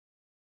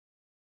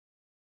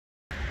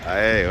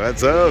Hey,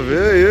 what's up?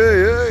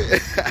 Yeah.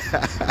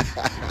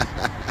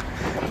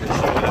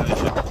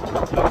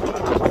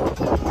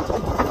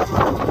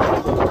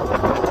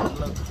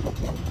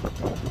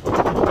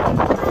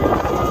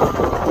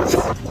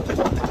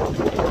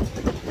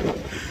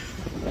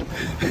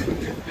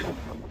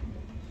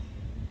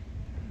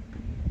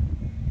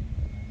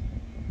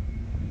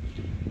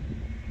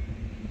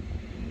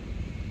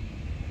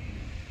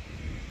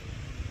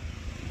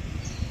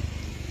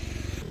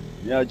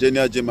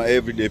 Nyaje, my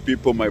everyday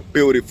people, my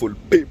beautiful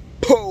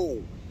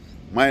people.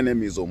 My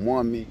name is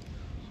Omwami,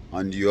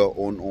 and you're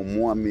on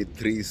Omwami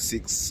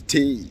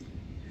 360.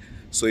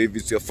 So if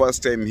it's your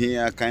first time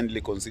here, kindly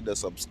consider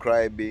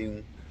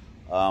subscribing,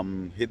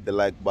 hit the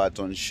like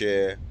button,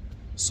 share.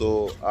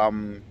 So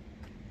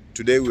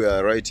today we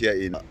are right here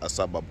in a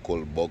suburb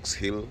called Box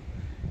Hill.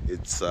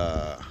 It's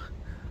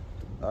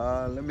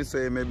let me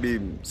say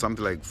maybe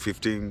something like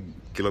 15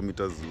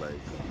 kilometers.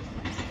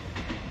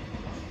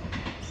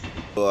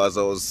 So as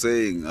I was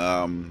saying,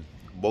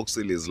 Box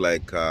Hill is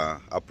like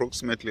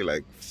approximately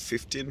like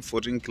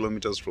 14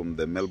 kilometers from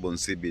the Melbourne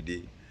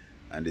CBD,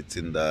 and it's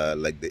in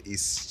the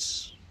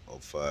east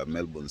of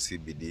Melbourne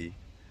CBD.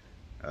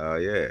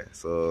 Yeah,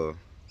 so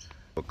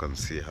you can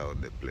see how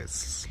the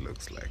place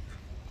looks like.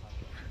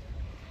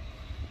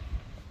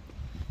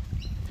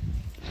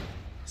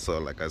 So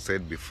like I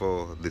said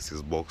before, this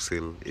is Box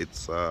Hill.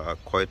 It's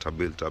quite a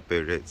built-up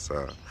area. It's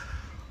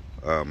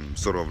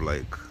sort of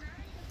like,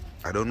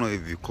 I don't know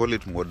if you call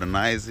it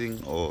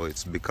modernizing, or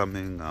it's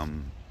becoming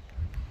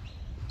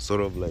sort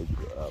of like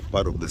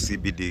part of the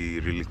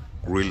CBD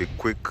really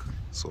quick.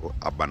 So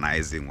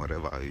urbanizing,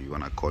 whatever you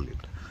want to call it.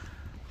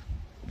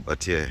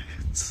 But yeah,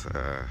 it's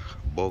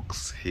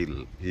Box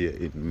Hill here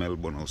in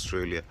Melbourne,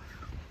 Australia.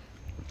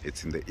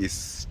 It's in the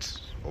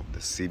east of the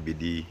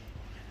CBD,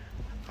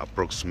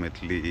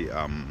 approximately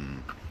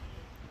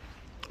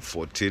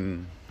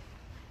 15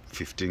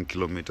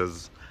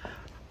 kilometers.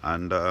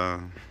 And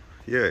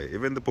yeah,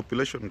 even the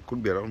population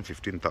could be around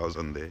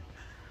 15,000 there.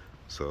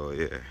 So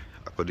yeah,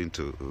 according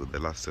to the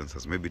last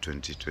census, maybe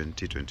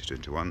 2020,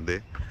 2021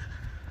 there.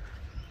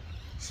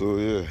 So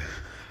yeah,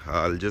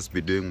 I'll just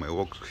be doing my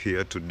walk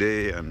here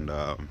today, and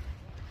I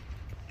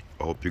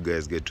hope you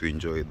guys get to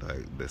enjoy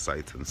the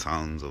sights and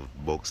sounds of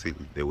Box Hill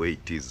the way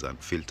it is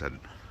unfiltered.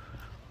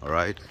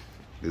 Alright,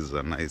 this is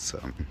a nice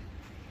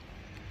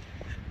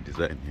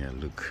design here.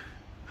 Look,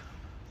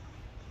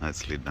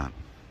 nicely done.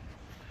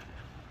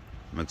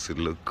 Makes it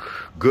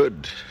look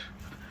good.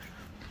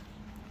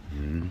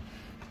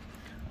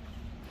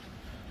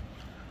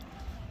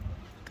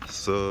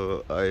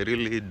 So I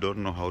really don't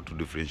know how to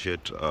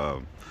differentiate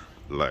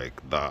like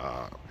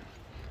the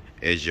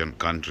Asian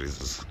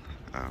countries.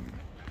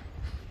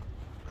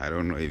 I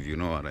don't know if you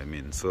know what I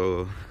mean.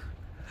 So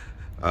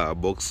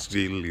Box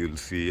Hill, you'll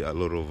see a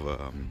lot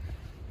of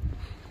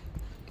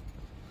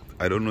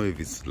I don't know if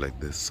it's like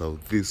the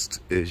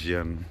Southeast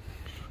Asian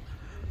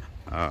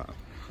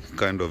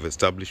kind of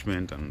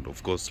establishment, and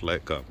of course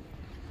like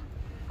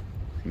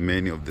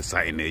many of the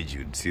signage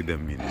you'd see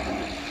them in.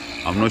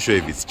 I'm not sure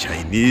if it's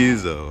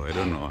Chinese, or I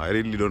don't know. I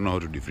really don't know how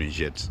to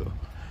differentiate, so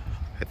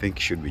I think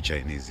it should be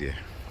Chinese here.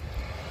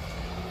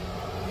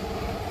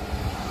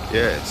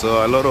 Yeah,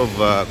 so a lot of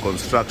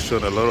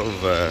construction, a lot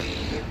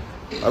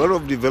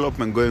of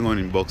development going on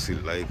in Box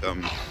Hill. Like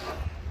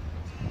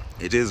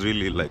it is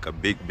really like a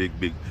big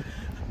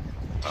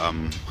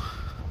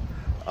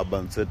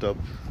urban setup,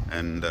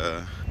 and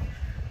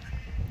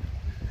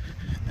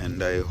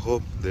I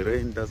hope the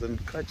rain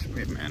doesn't catch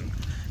me, man.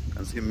 You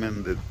can see,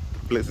 man, the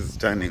place is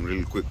turning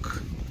real quick.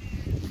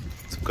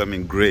 It's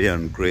becoming grayer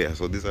and grayer.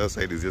 So this other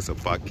side is just a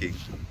parking,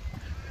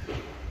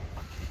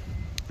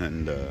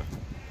 and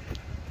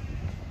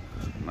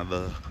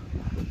another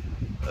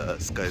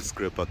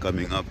skyscraper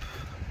coming up,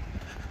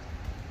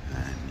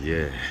 and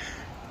yeah,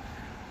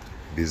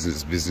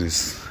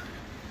 business.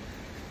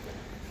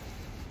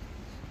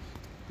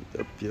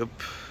 Yep,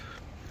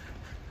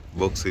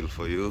 Box Hill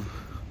for you.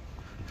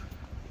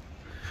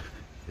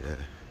 Yeah,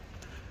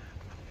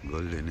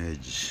 Golden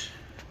Edge.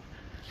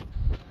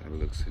 That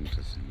looks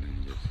interesting.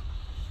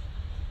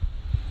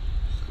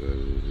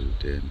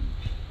 Golden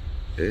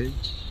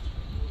Edge.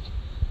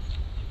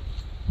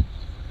 I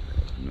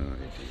have no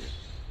idea.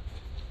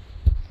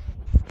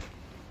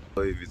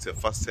 So if it's your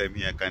first time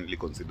here, kindly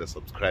consider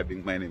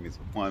subscribing. My name is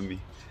Omwami,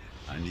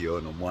 and you're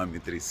on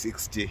Omwami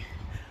 360,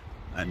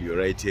 and you're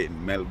right here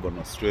in Melbourne,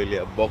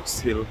 Australia, Box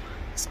Hill,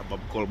 a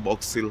suburb called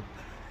Box Hill,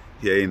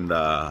 here in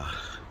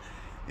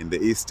the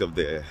east of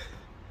the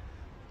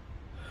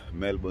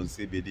Melbourne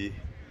CBD.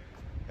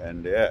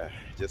 And yeah,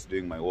 just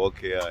doing my walk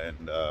here,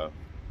 and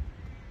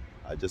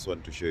I just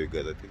want to show you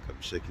guys. I think I'm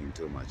shaking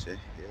too much, eh?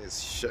 Yes,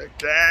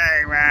 shaking,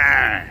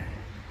 man.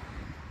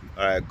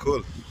 All right,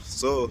 cool.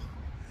 So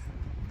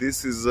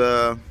this is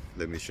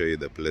let me show you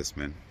the place,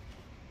 man,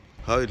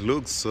 how it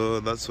looks.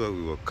 So that's where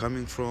we were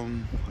coming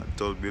from, a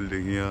tall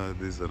building here.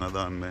 This is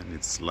another one, man.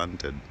 It's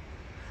slanted,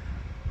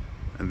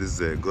 and this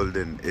is a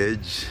Golden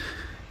Edge.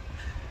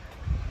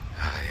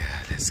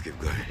 Yeah, let's keep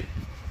going.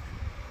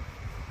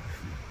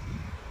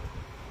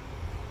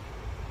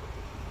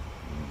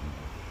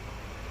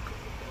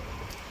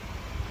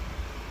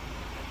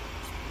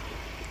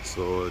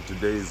 So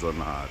today is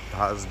on a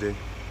Thursday,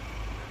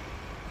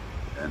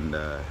 and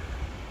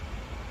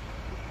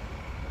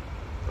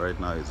right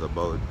now it's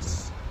about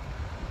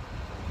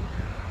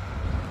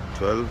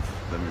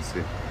 12. Let me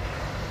see.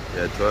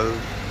 Yeah,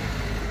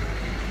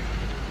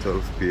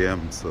 12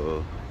 p.m.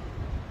 So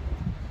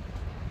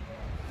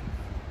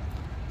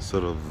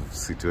sort of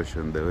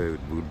situation the way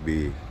it would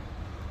be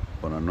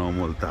on a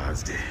normal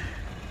Thursday.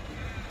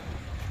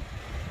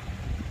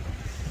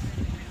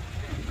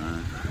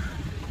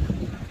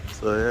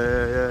 So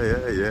yeah.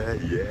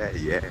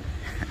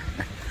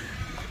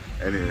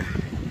 Anyway,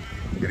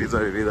 it is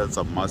already that's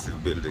a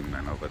massive building,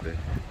 man, over there.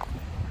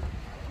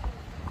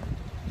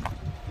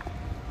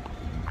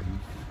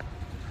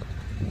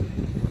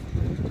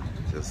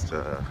 Just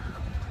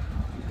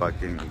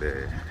parking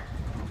the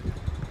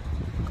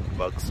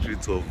back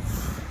streets of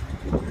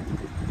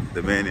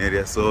the main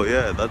area. So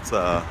yeah, that's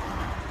I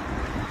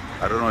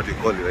don't know what you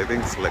call it. I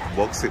think it's like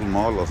Box Hill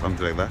Mall or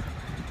something like that.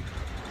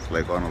 It's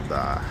like one of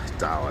the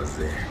towers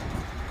there.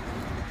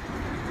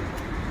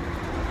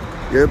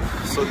 Yep,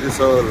 so this is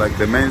how like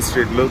the main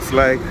street looks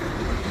like.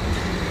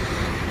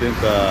 I think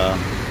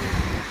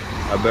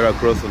I better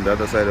cross on the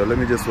other side, or let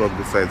me just walk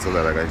this side so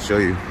that I can show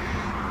you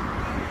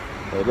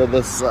the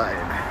other side.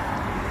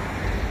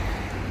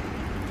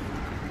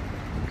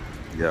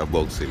 Yeah,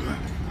 Box Hill, man.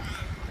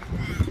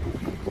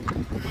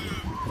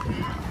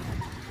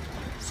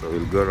 So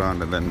we'll go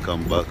around and then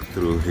come back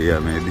through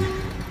here maybe.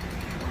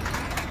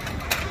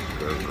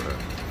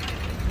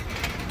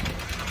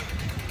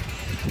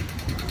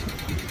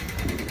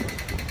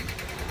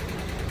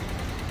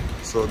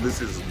 So this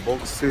is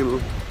Box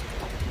Hill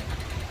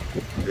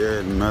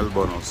here in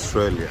Melbourne,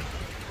 Australia.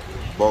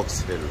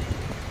 Box Hill.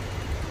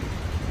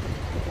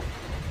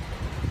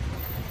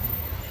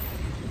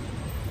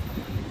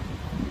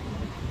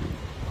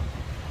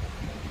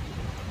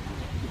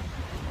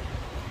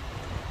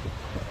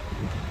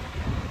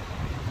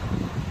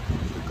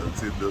 You can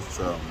see this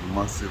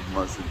massive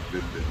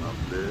building up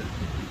there.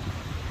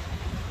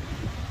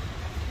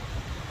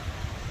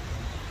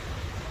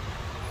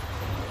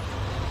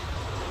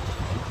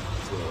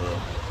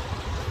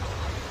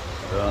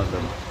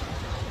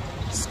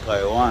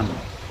 Sky One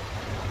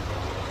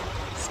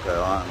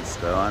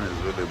is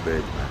really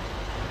big, man.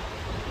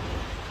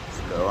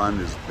 Sky One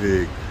is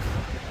big.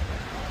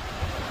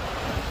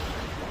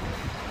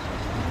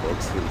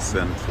 Box Hill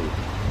Central.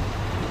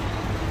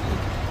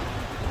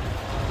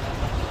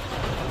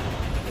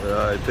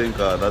 Yeah, I think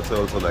that's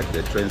also like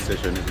the train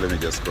station. Let me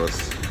just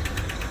cross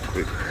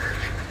quick.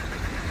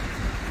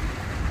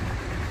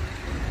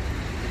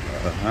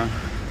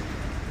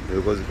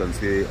 Because you can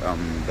see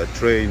the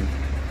train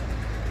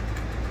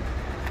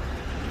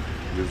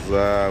is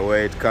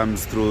where it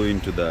comes through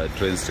into the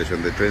train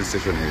station. The train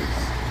station is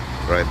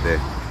right there.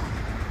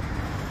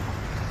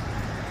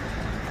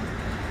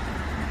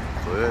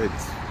 So yeah,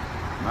 it's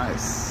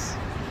nice.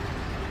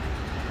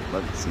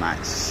 But it's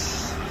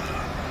nice.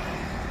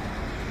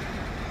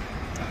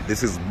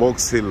 This is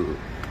Box Hill.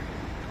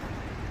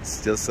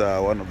 It's just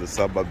one of the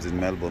suburbs in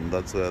Melbourne.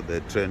 That's where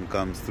the train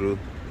comes through.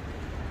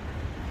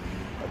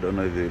 I don't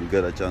know if you'll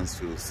get a chance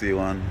to see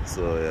one.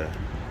 So yeah.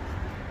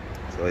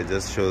 So it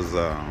just shows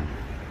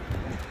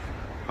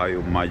how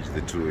you merge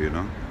the two, you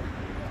know,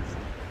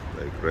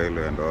 like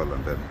railway and all,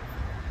 and then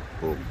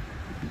boom,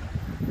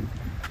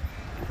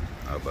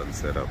 urban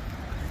setup.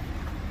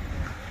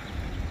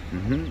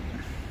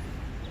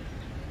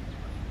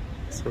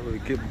 So we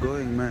keep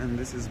going, man.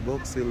 This is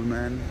Box Hill,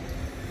 man.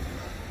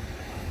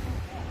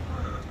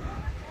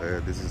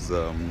 This is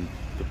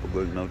people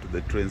going now to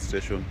the train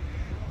station.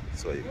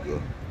 So you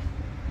go.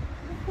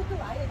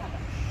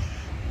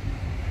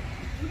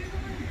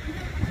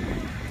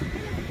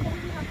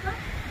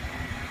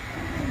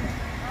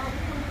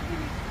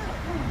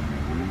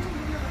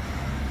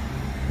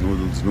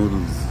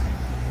 Noodles.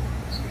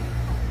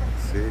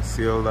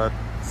 See all that?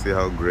 See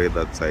how great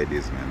that side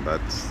is, man.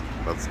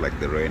 That's like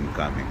the rain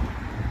coming.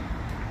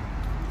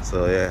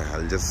 So yeah,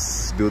 I'll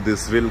just do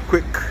this real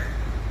quick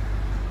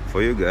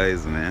for you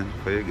guys, man.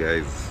 For you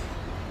guys.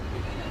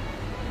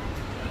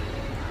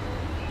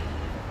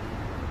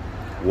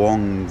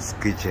 Wong's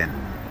Kitchen.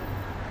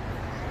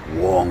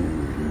 Wong.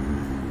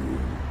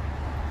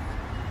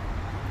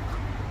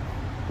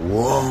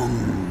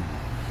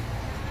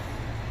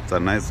 It's a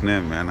nice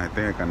name, man. I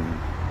think I can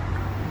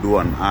do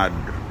an ad.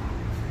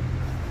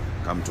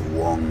 Come to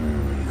Wong.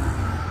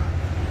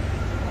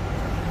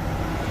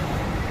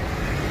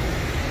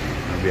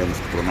 Maybe I'm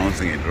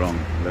pronouncing it wrong.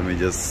 Let me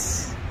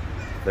just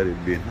let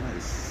it be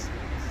nice.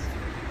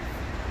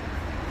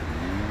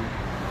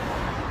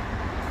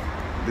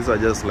 These are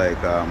just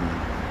like I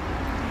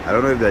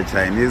don't know if they're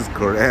Chinese,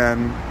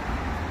 Korean,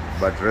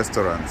 but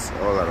restaurants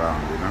all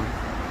around, you know,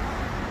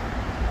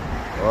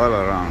 all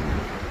around.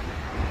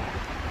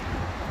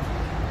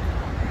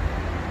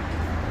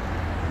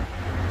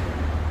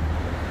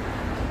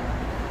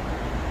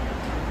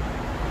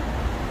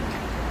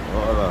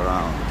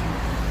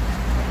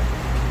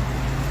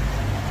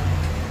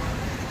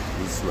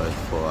 Like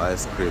for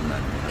ice cream, and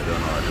I don't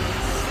know what it is.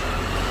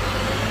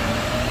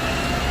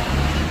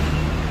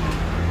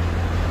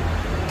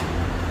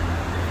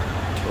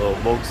 So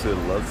Box Hill,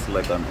 that's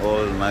like an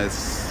old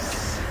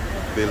nice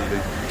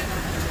building.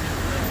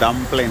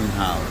 Dumpling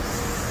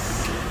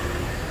house.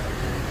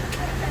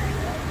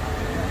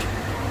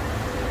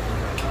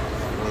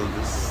 All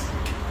this.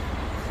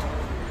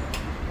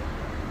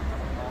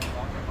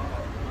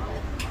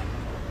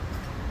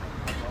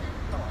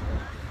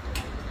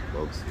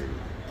 Box Hill.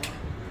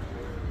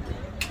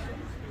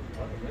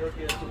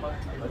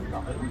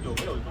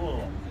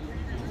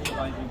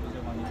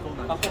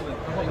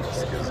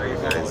 Excuse me,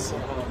 guys.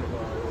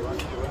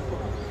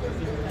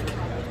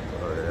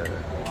 Oh yeah.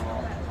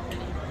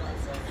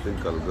 I think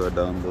I'll go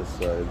down this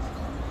side.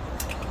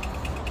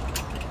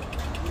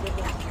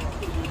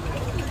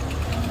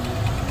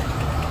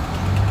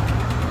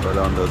 Go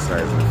down those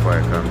sides before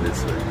I come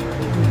this way.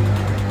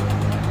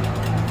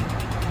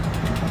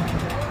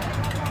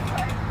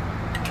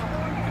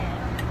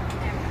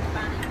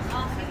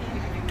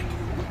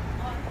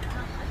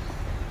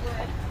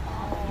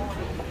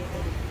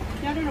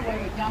 I don't know where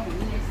you're going.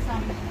 There's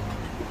some.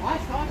 I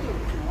thought it was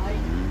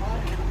late.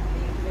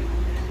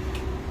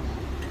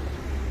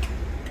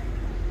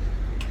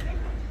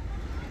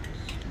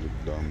 Look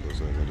down those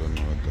sides. I don't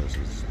know what that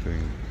is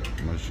thing.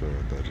 I'm not sure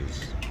what that is.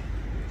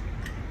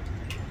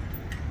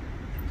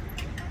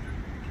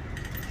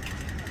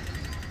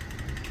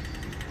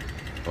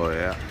 Oh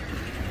yeah.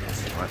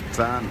 What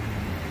time?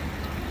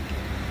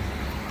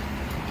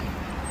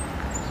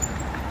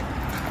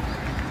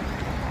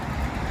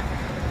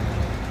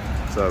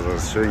 So as I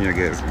was showing you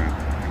guys, man.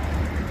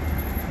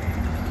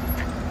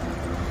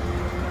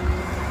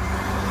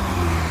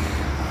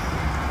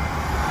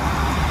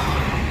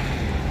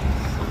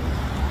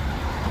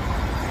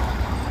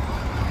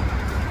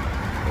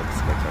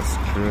 It's like a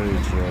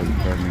straight road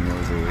coming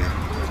all the way.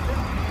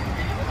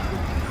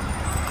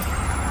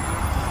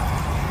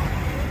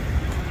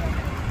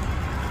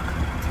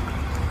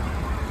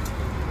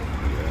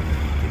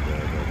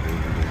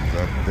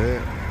 Yeah, up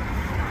there.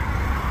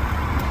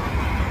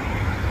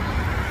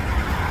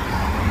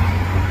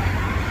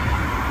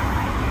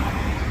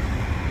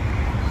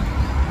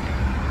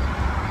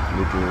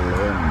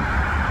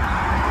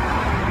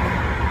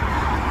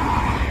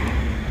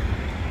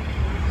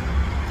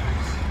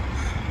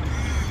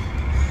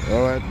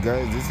 Alright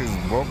guys, this is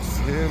Box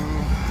Hill.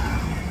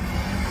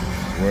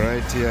 We're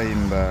right here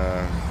in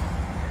the,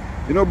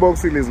 you know,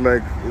 Box Hill is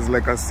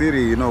like a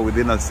city, you know,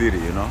 within a city,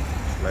 you know.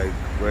 Like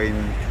we're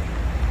in,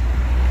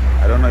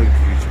 I don't know if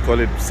you should call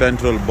it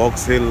Central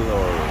Box Hill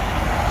or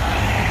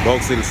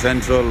Box Hill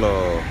Central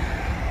or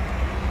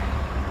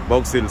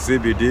Box Hill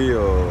CBD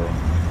or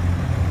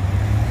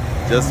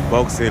just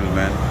Box Hill,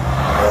 man.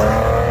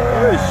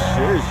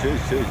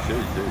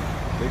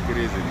 Take it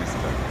easy,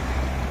 mister.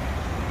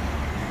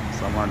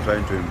 Someone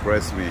trying to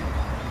impress me.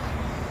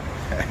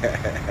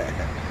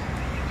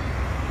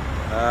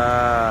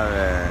 Ah,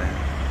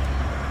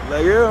 man.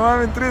 Like, yo,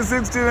 I'm in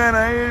 360, man.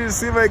 I need to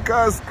see my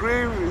car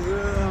scream.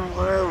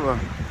 Whatever.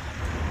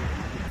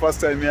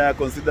 First time here,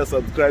 consider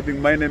subscribing.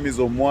 My name is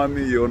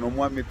Omwami. You're on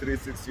Omwami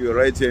 360. You're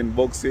right here in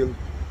Box Hill.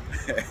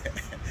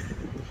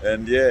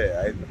 And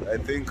yeah, I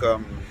think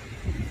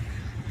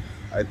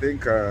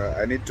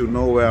I need to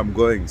know where I'm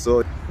going.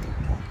 So,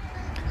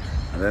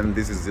 and then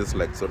this is just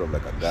like sort of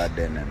like a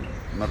garden, and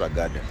not a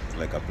garden, it's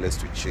like a place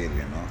to chill, you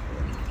know,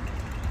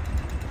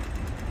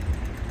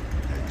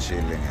 and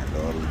chilling and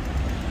all,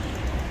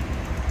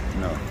 you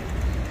know.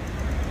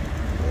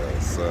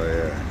 So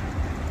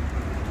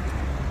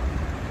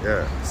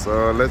yeah,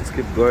 so let's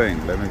keep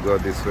going. Let me go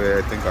this way.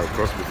 I think I'll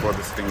cross before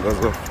this thing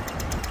goes off.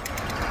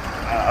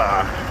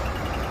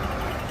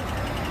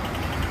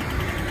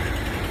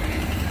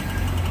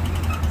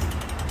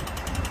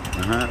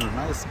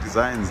 Nice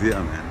designs here,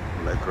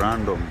 man, like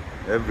random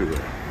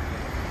everywhere.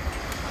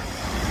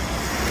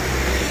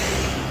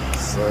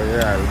 So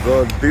yeah, I'll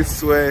go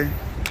this way.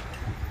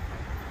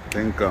 I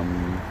think no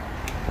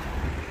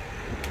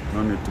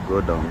need to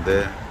go down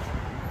there.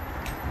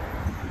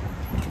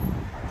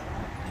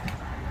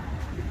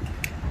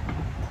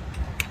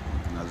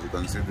 And as you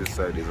can see, this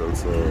side is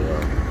also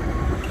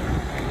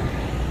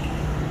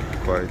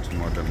quite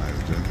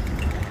modernized.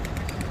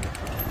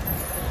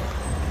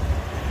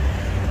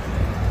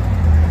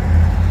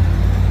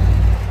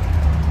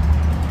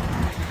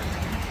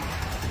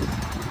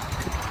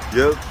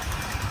 Yep,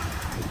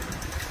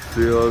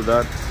 see all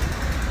that.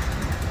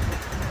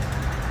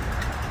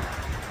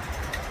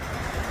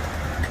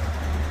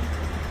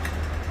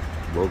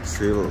 Box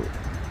Hill.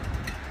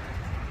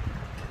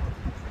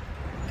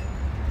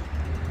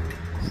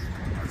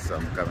 That's where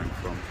I'm coming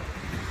from.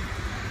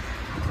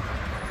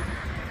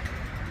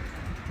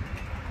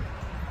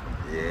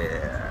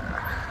 Yeah.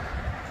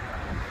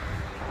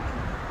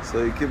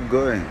 So you keep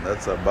going.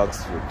 That's a back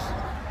street.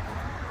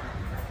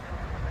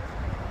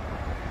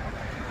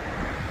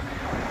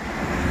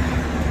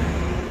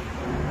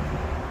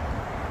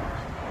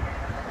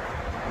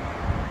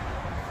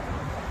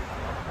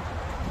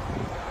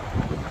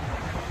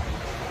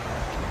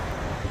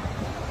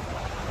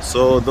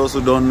 So those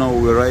who don't know,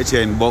 we're right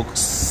here in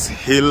Box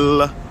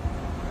Hill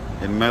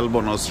in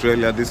Melbourne,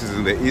 Australia. This is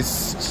in the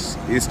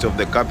east of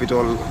the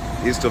capital.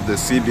 east of the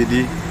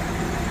CBD,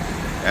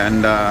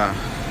 and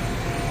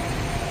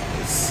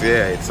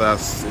it's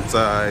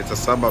a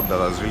suburb that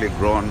has really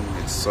grown.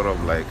 It's sort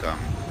of like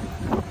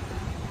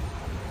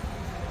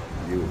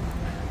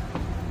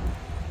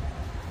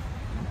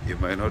you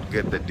might not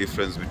get the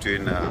difference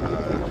between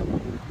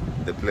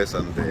the place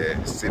and the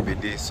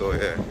CBD. So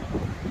yeah,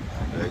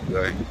 they're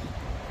going.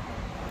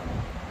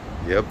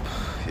 Yep,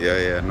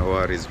 yeah, no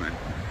worries, man.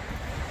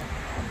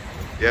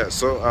 Yeah,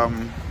 so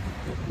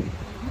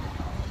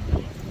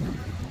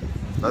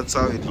that's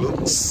how it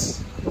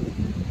looks.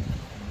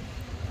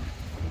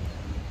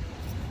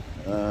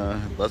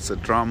 That's a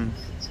tram.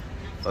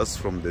 That's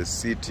from the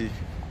city.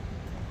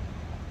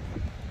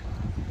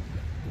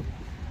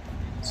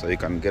 So you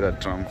can get a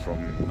tram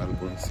from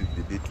Melbourne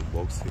CBD to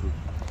Box Hill.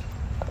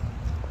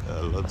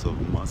 Lots of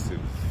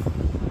massive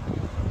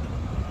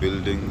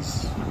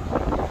buildings.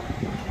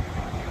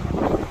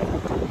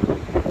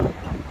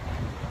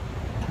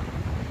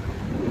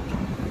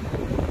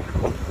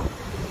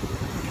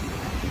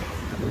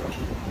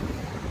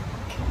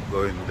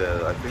 Go in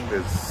there. I think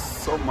there's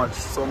so much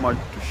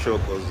to show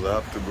because I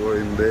have to go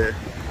in there.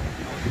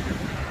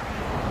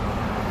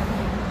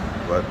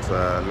 But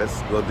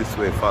let's go this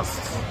way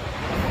first.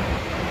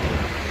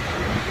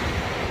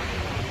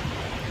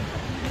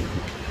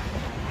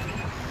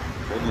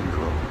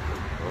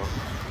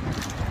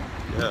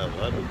 Yeah, I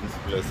love this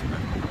place,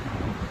 man.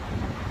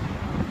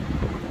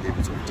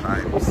 Been some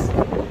times.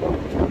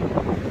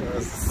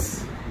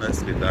 That's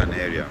nicely done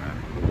area, man.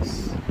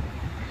 It's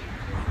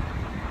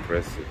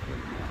impressive.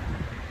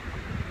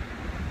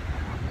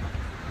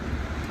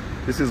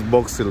 This is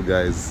Box Hill,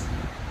 guys.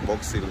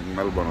 Box Hill in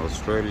Melbourne,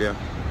 Australia.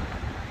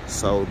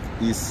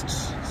 Southeast.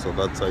 So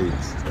that's how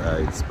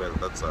it's spelled.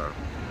 That's our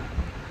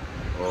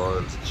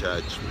old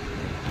church,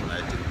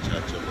 United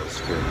Church of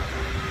Australia.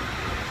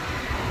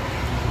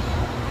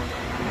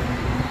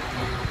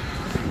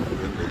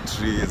 And the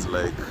tree is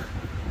like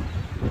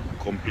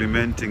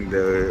complementing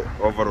the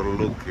overall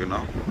look, you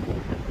know.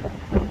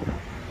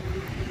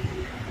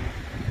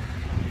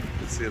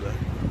 You see that?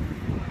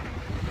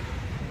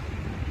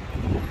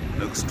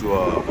 Next to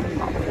a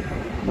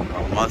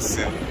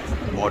massive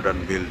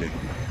modern building.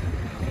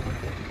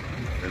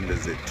 Then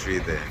there's a tree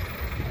there.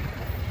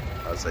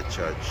 That's a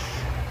church.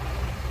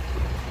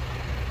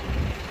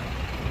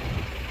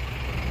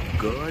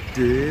 Got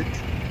it.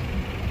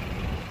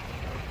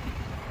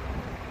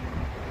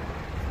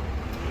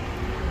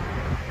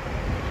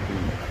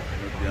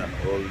 Maybe an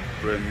old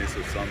premise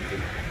or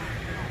something.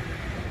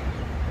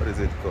 What is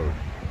it called?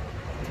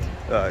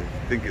 I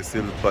think it's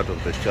still part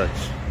of the church.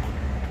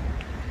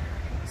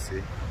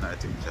 See,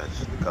 United Church.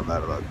 Look at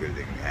that rock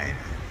building behind.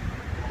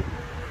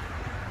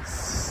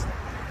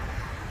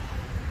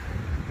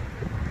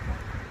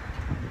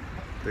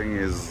 Thing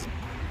is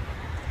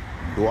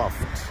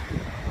dwarfed.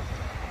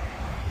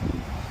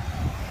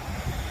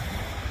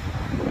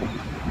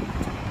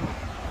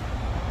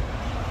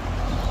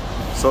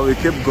 So we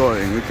keep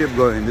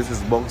going. This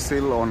is Box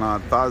Hill on a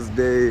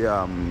Thursday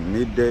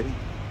midday.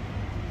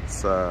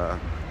 It's a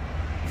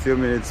few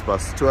minutes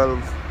past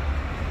 12,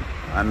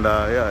 and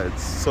yeah,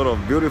 it's sort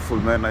of beautiful,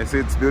 man. I say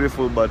it's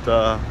beautiful, but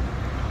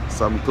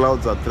some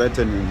clouds are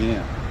threatening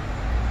here.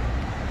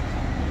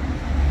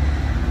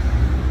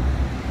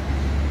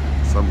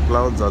 Some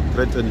clouds are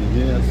threatening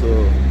here,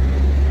 so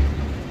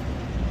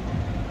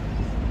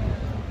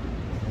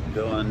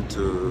don't want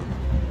to.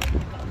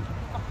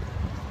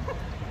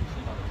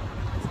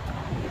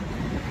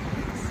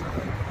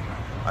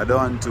 I don't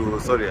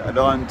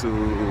want to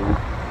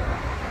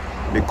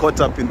be caught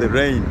up in the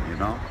rain, you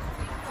know.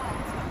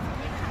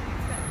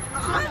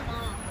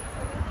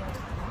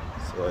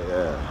 So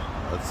yeah,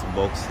 that's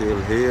Box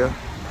Hill here.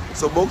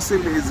 So Box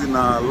Hill is in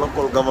a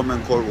local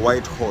government called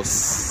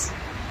Whitehorse.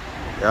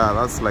 Yeah,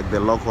 that's like the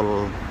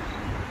local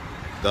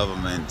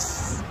government,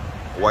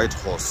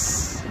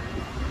 Whitehorse.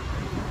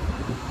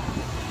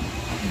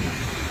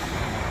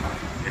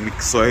 In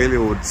Kiswahili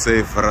would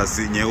say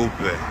farasi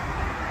nyeupe.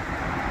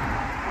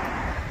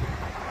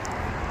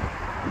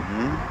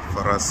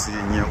 Farasi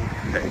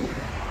nyeupe.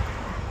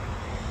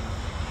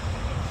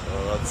 So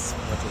that's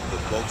part of the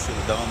Box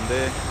Hill down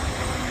there.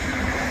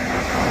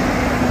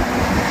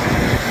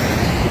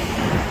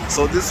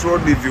 So this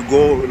road, if you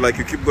go, like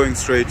you keep going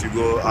straight, you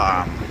go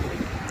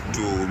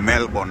to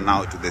Melbourne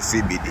now, to the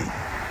CBD.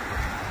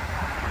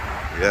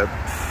 Yep.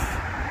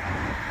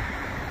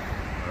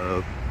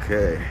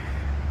 Okay.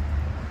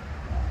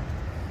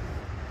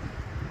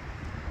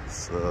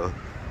 So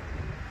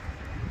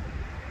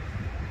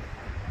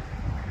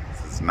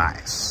this is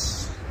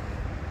nice.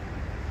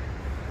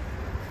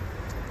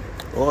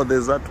 Oh,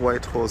 there's that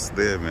Whitehorse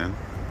there, man.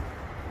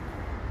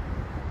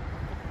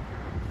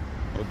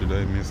 How did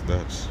I miss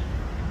that?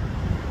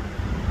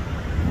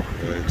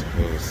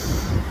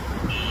 Whitehorse.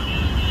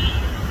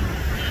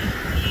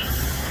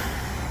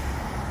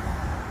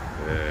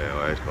 Yeah,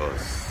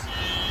 Whitehorse.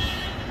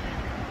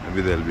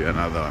 Maybe there'll be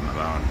another one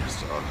around.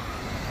 So,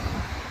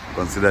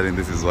 considering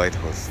this is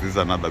Whitehorse, this is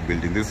another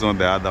building. This is not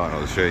the other one I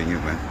was showing you,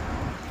 man.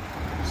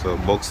 So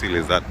Box Hill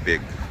is that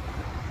big.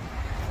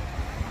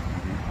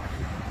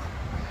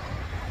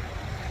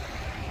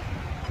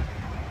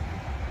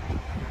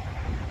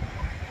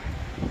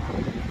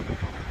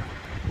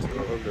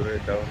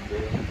 down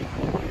there.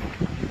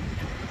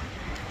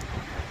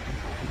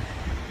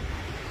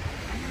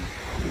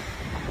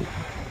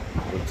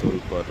 That's all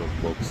part of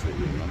Box Hill,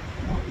 you know.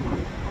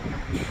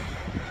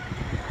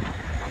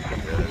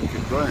 Yeah,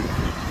 keep going.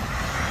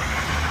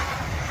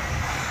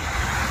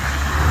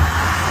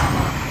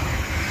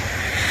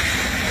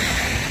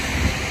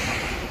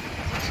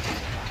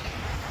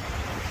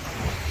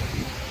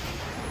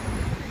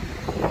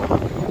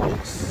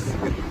 Box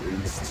Hill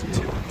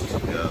Institute.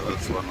 Yeah,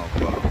 that's one of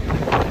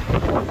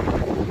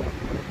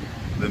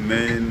the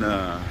main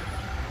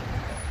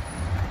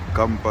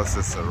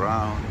campuses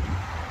around.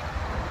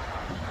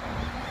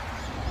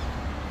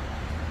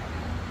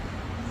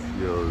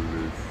 See all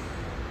this.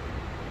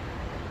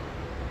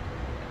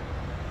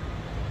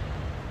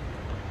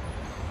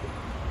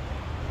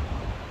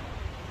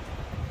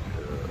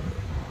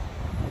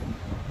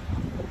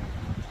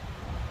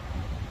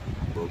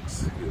 Box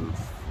Hill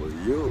for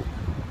you.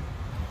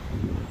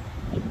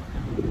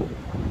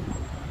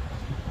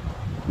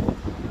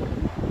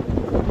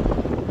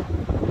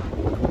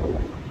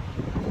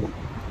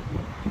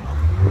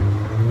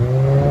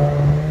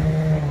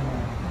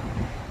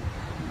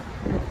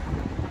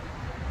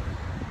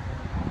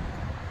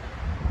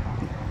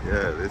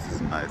 Yeah, this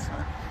is nice,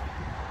 man.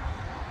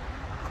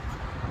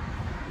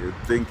 You'd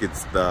think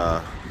it's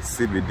the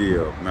CBD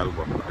of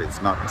Melbourne, but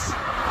it's not.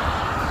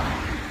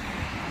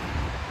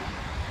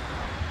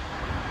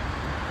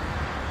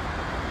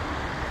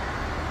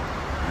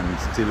 And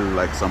still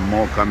like some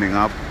more coming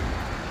up.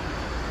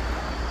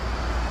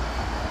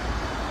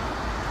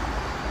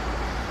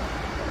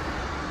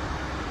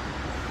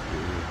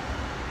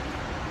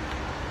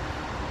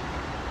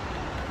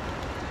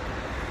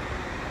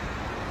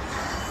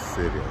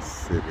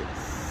 Serious.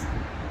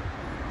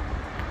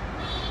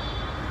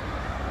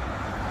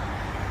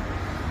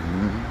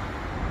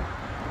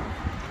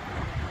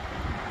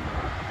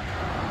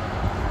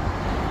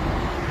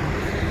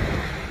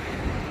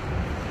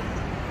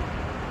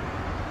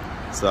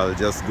 So I'll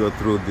just go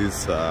through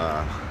this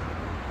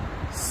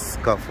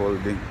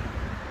scaffolding.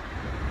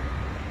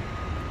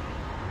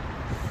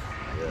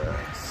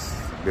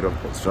 Yes, a bit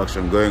of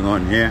construction going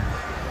on here.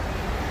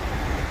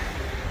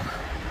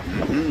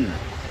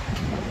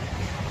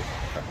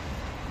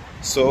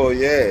 So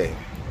yeah,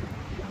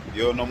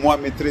 you're on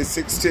Mwami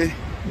 360.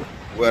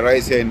 We're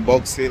right here in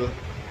Box Hill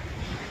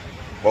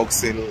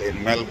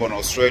in Melbourne,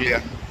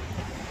 Australia,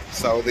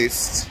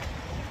 southeast,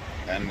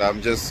 and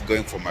I'm just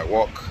going for my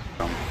walk.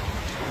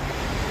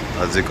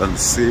 As you can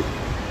see,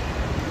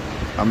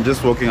 I'm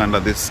just walking under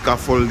this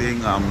scaffolding.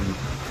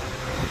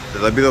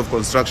 There's a bit of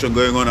construction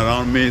going on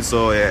around me,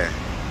 so yeah,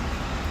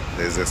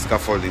 there's a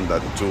scaffolding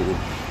that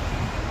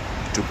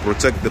to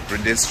protect the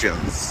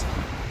pedestrians.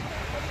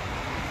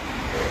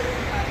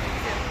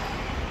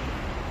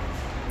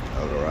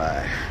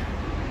 Alright.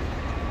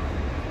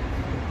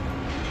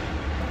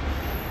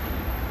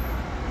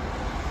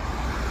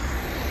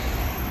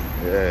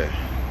 Yeah.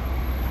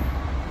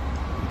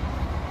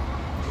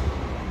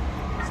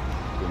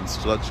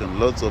 Construction,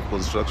 lots of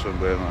construction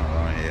going on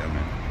around here,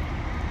 man.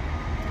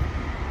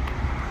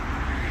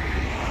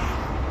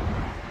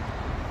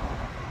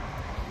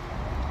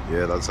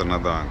 Yeah, that's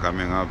another one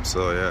coming up.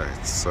 So yeah,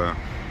 it's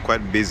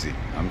quite busy.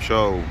 I'm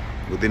sure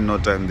within no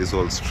time this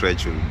whole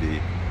stretch will be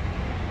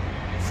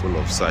full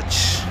of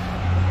such.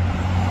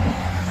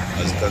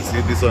 As you can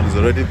see, this one has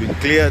already been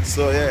cleared,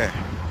 so yeah,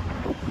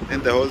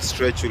 then the whole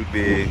stretch will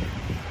be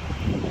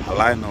a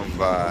line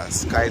of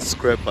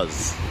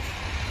skyscrapers.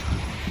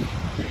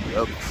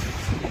 Yep.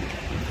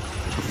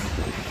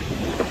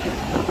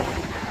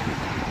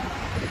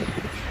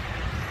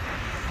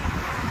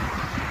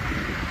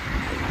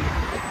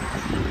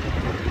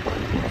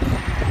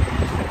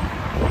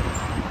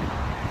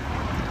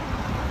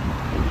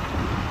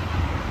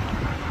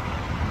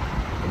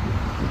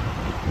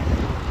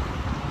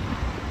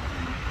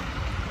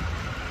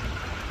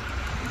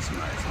 It's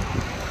nice.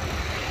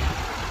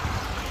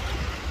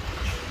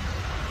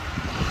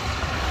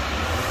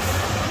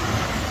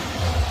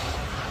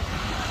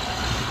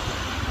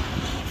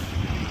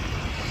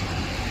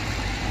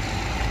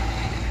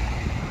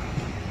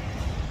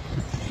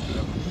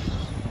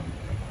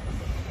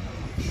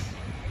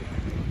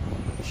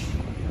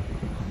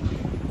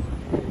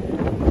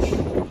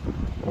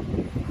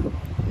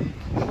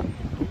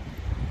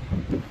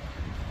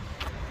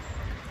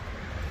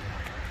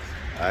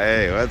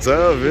 Hey, what's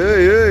up? Yeah.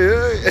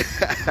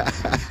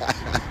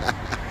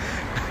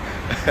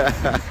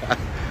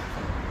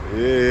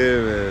 Yeah,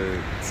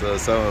 man. So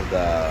some of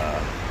the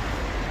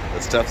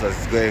stuff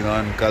that's going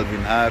on,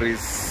 Calvin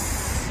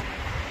Harris,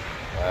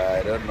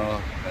 I don't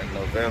know, in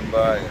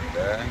November,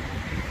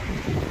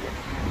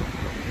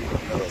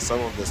 and some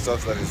of the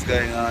stuff that is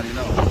going on, you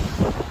know.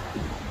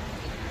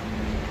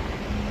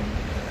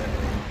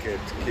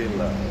 Kid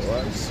Killer,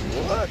 what?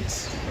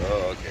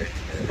 Oh, okay.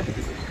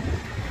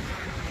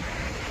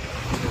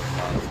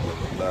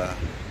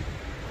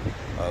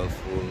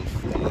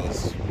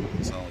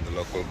 Some of the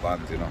local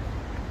bands, you know.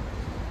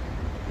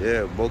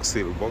 Yeah, Box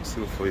Hill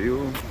for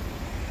you.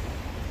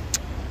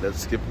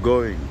 Let's keep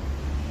going.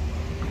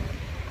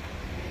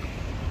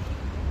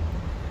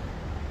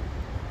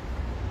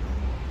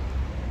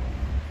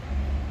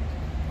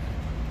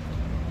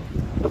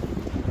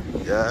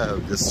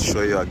 just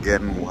show you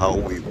again how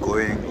we're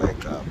going,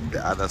 like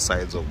the other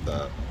sides of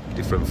the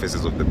different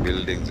faces of the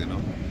buildings, you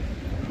know.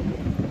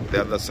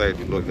 The other side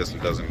obviously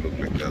doesn't look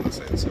like the other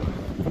side, so.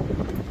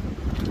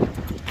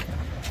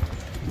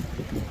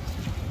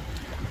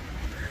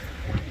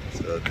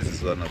 So this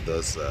is one of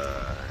those,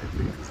 I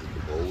think it's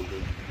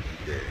bowling.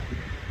 Yeah.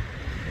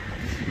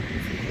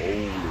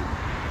 Bowling.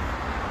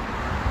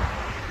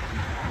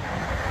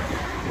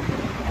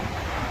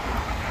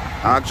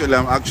 I'm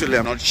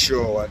not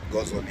sure what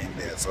goes on in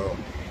there, so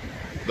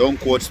don't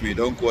quote me.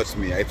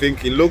 I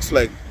think it looks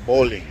like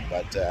bowling,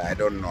 but I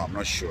don't know. I'm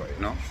not sure, you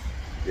know.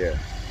 Yeah.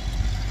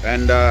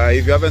 And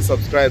if you haven't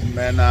subscribed,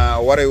 man,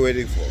 what are you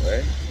waiting for,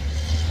 eh?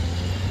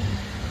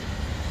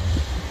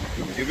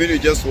 You mean you're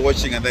just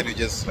watching and then you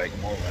just like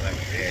move and then,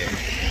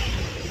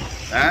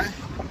 yeah. Huh?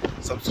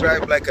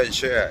 Subscribe, like, and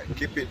share.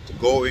 Keep it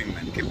going,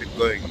 man. Keep it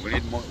going. We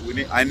need more.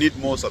 I need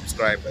more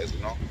subscribers,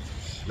 you know.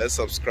 Let's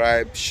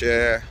subscribe,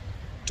 share,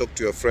 talk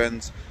to your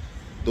friends.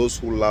 Those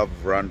who love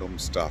random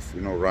stuff,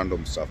 you know,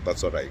 random stuff.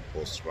 That's what I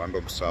post.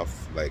 Random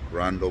stuff, like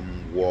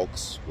random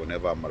walks.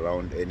 Whenever I'm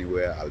around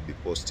anywhere, I'll be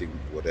posting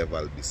whatever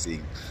I'll be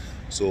seeing.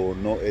 So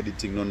no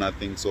editing, no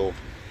nothing. So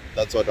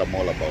that's what I'm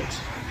all about.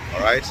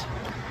 All right.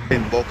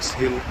 In Box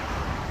Hill,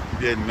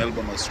 here in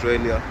Melbourne,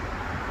 Australia.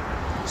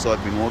 So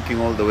I've been walking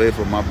all the way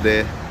from up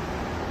there,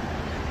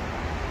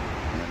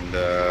 and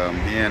I'm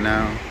here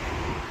now.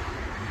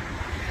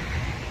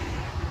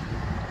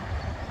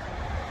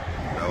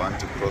 I want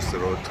to cross the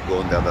road to go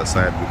on the other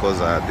side because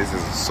this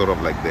is sort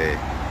of like the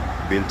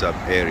built-up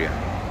area.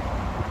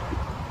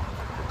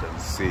 You can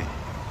see.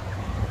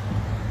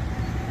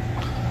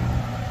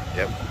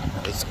 Yep,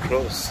 it's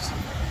crossed.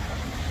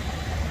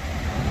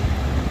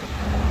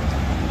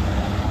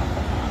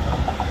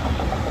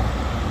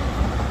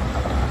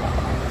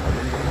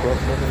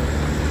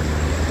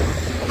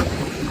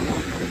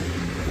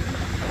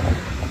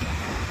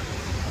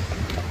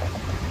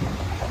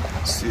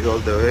 See all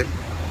the way.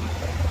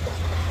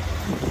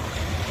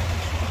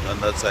 On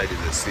that side is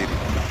the city.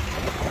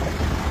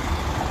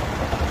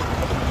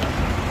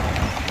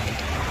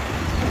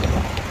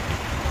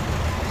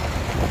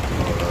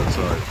 Oh, that's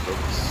how it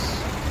looks.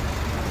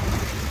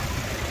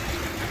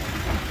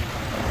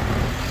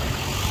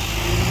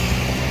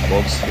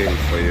 Box Hill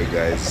for you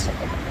guys.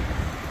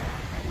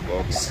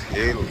 Box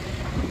Hill.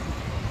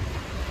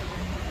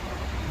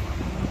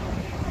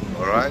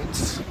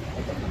 Alright,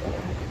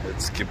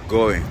 let's keep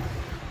going.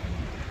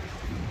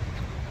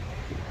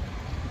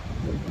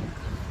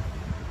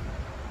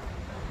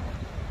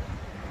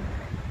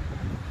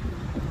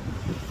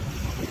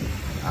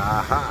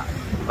 Aha,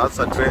 that's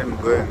a train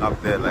going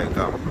up there, like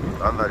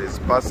one that is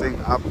passing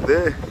up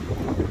there.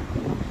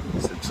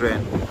 It's a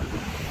train.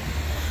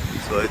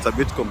 So it's a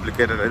bit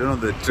complicated. I don't know,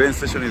 the train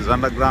station is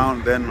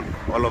underground, then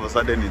all of a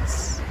sudden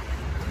it's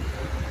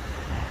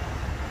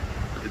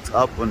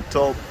up on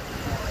top.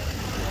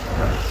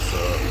 So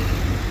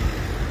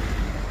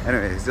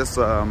anyway, it's just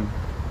a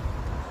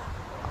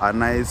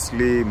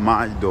nicely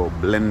merged or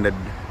blended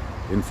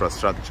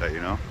infrastructure, you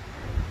know,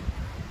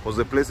 because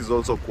the place is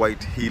also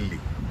quite hilly.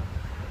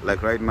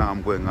 Like right now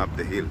I'm going up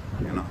the hill,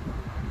 you know.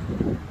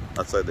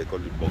 That's why they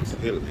call it Box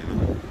Hill, you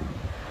know.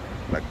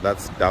 Like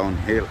that's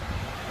downhill.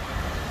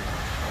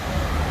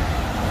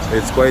 So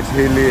it's quite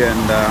hilly,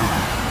 and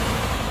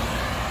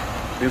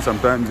I think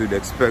sometimes you'd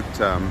expect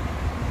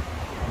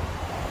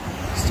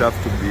stuff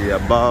to be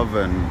above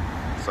and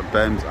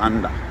sometimes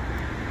under. I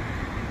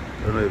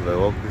don't know if I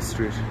walk this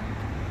street.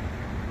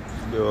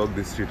 Should I walk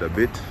this street a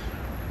bit?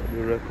 What do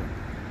you reckon?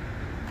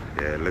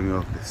 Yeah, let me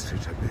walk this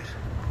street a bit.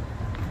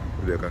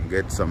 Maybe I can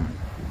get some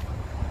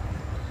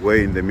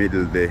way in the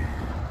middle there.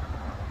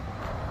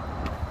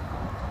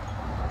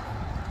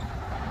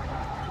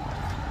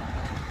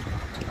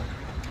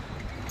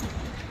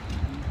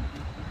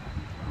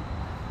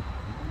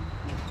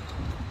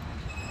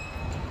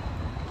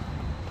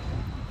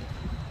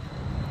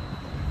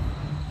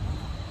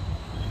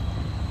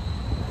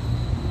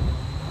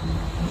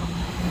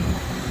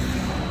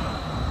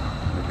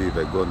 If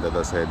I go on the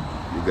other side,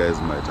 you guys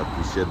might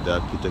appreciate the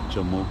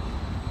architecture more.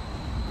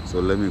 So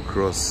let me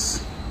cross.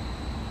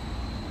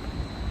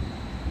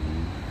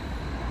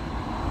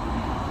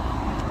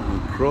 Let me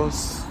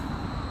cross.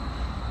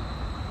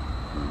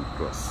 Let me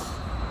cross.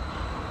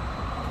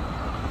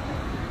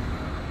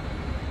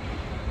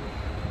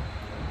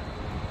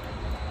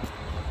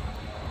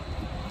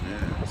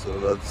 Yeah, so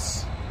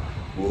let's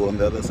move on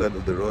the other side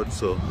of the road.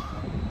 So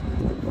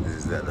this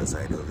is the other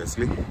side,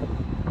 obviously.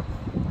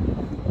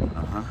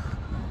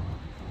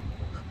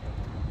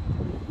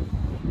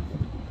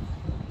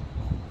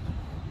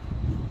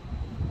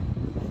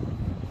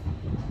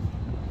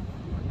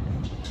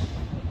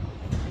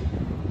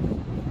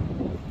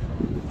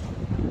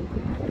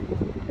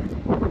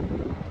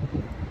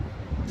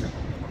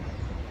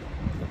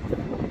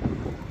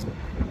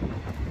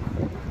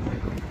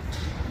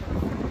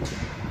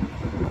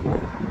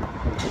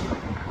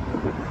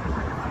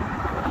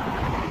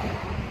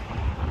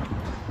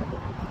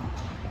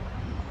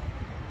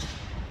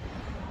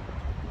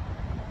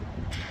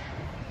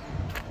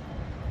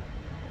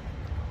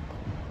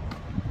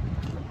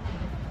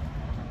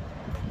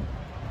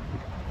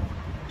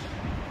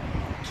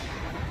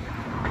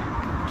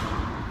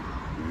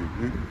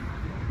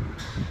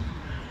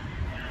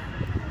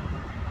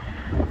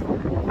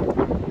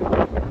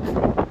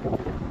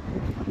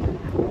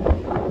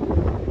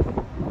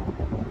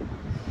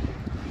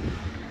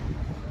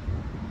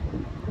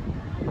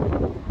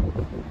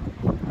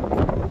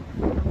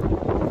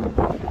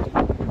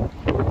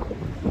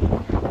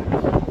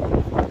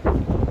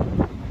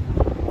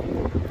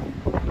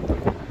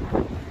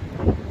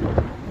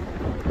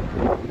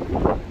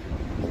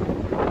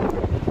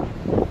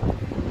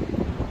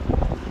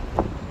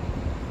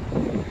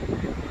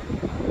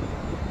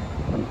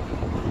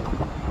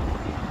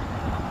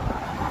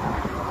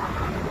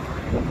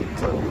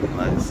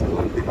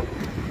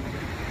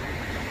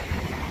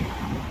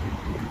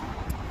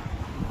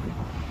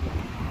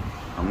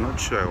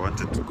 sure I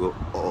wanted to go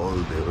all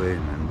the way,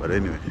 man, but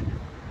anyway,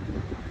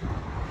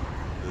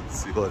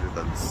 let's see what you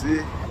can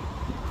see.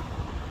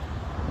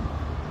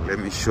 Let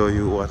me show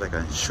you what I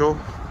can show.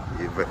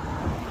 If I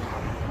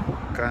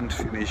can't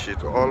finish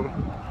it all,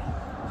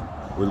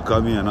 we'll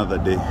come here another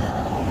day,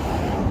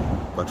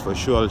 but for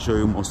sure I'll show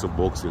you most of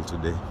Box Hill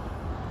today.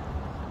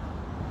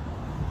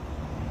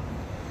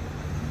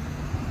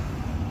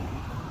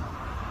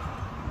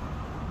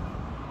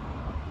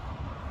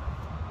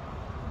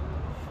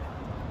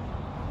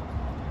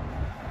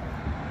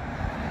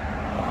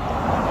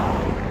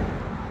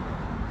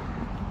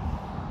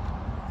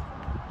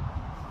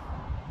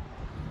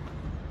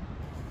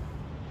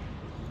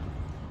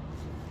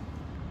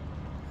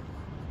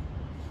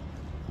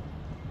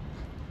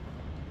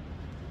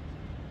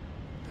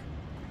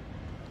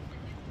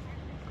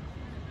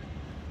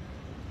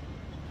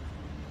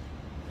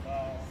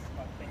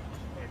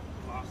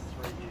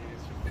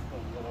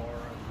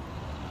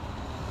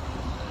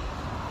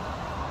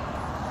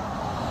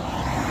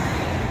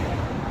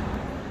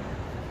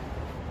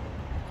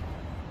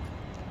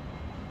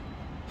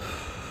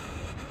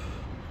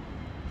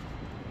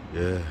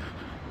 Yeah,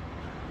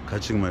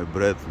 catching my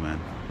breath, man.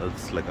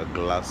 That's like a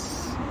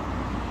glass.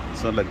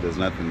 It's not like there's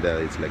nothing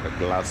there. It's like a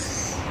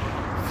glass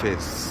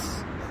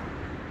face.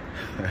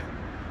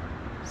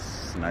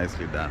 It's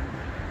nicely done.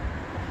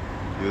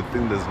 You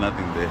think there's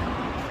nothing there.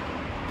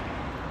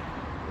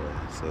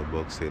 Yeah, so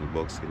Box Hill,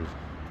 Box Hill.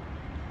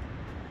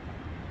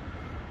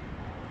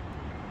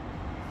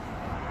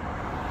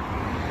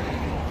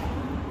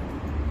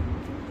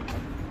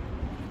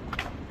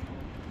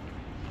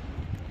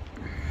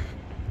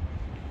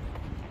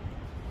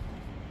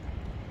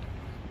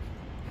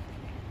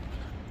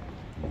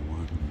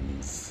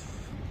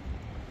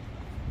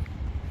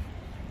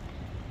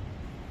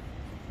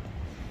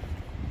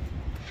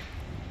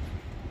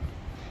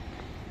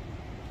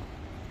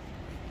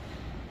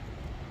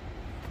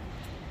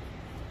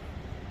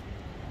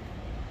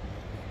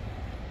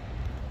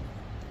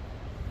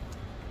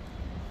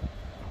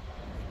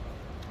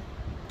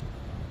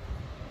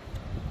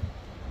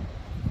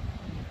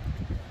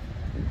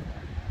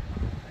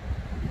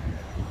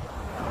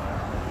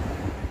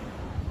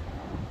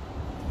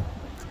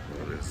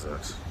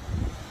 That.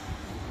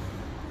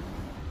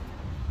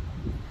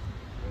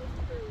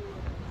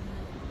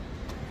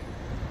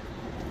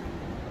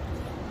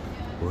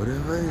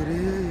 Whatever it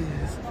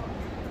is,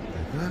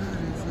 I got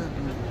it.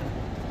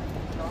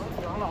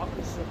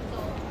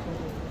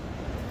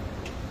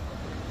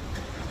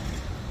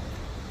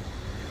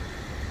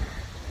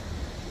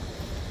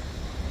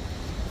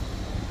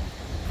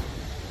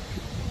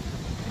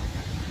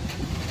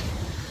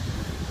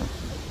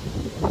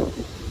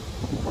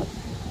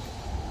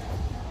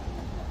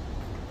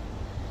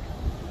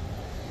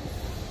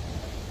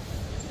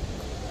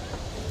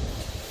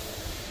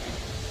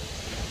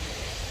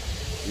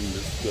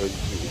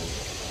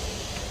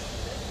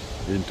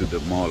 Into the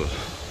mall.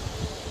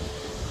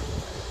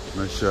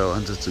 Not sure I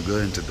wanted to go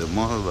into the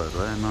mall, but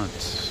why not?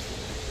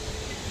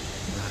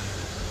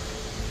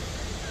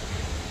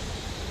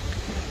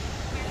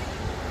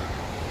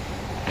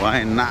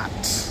 Why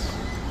not?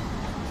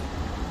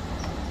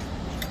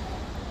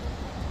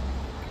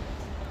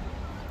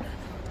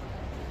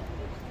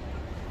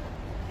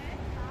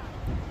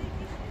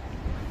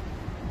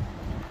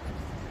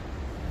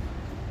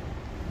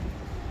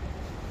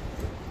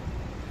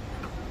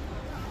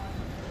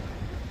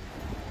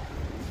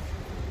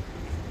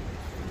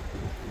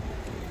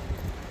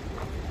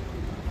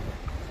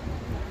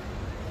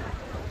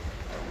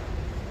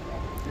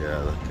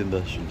 Yeah, I think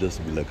that should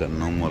just be like a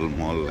normal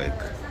mall,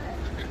 like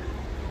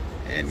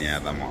any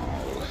other mall.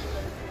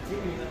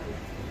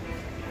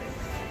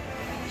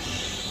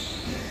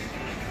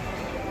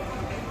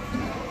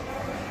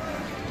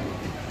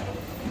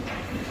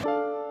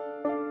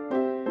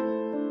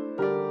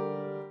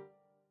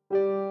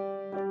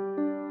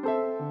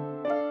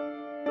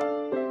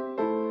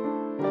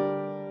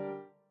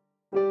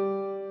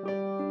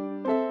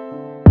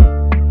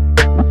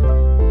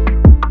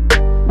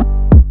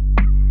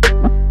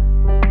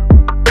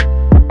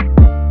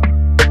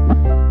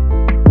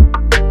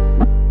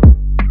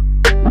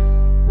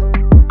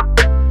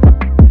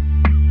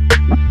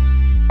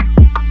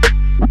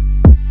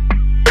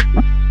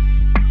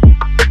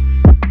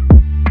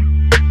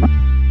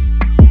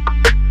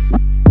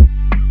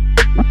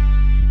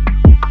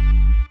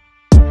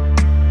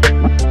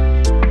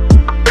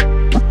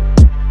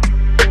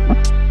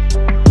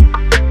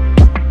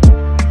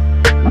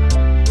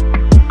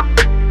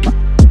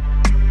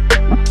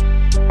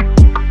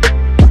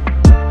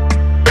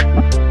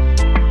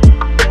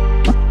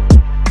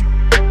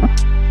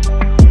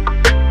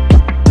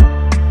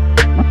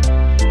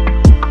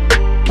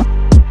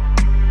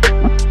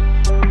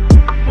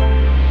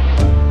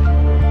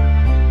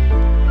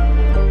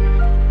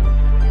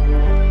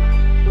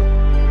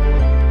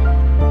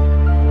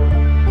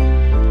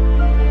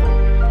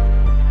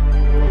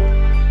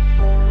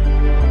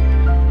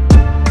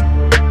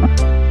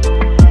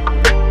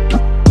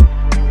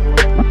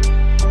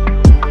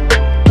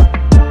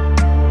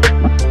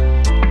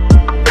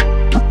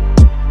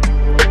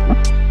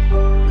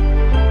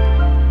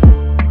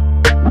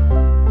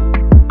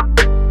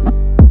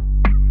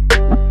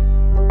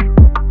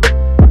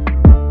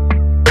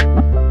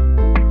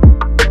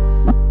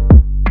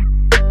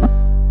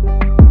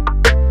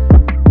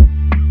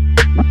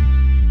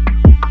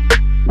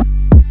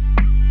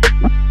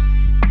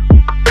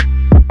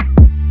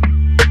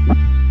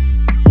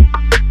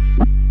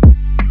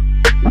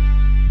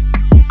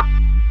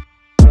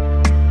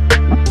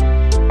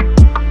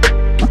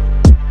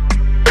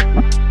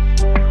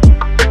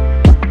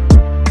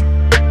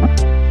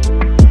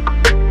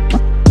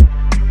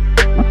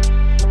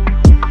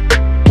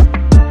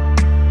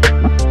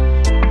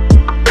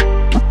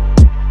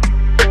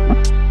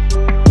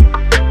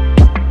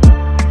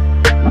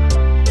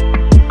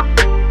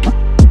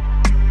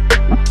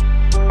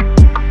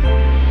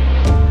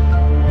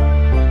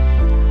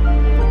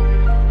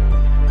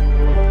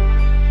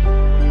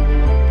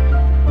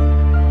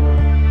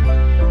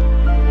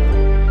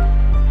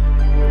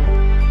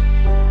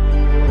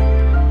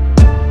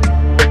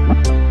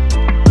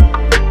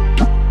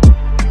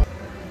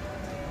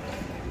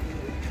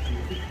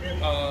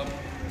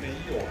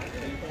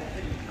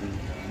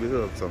 bit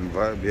of some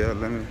vibe here.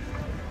 Let me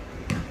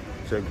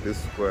check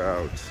this square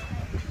out.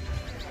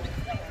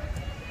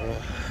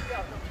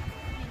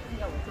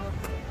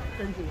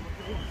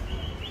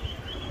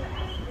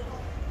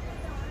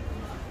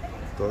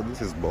 So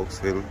this is Box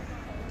Hill. I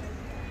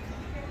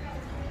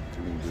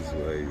think this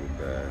way you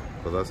there,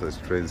 because that's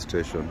a train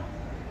station.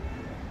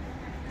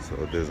 So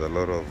there's a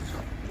lot of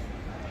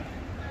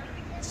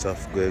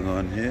stuff going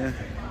on here.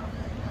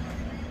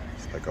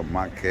 It's like a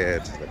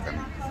market, like an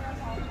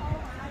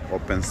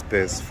open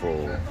space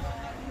for,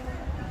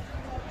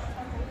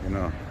 you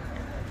know,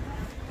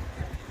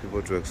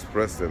 people to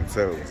express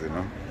themselves, you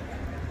know.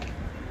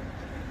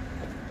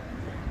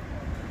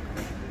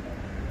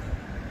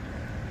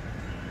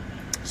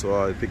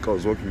 So I think I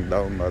was walking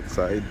down that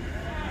side.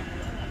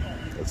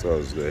 That's where I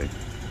was going.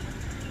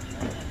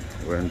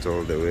 Went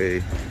all the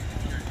way.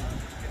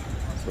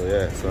 So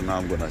yeah, so now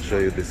I'm gonna show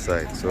you this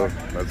side. So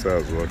that's where I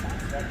was walking.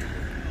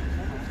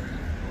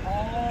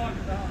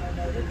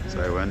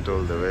 So I went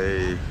all the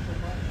way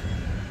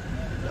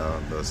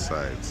down those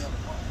sides.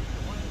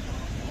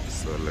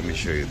 So let me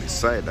show you this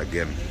side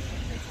again.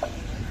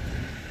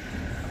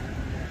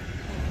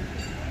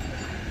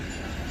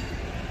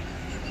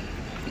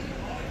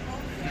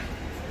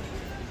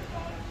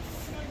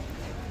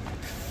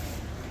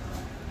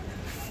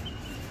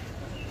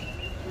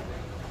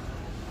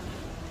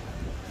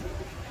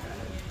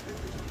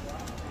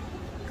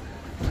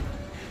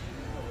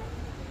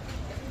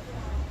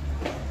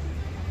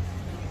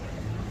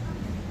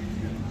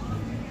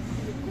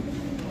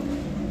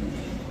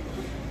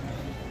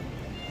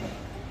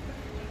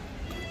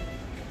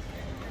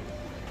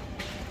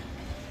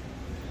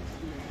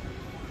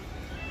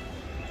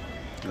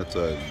 That's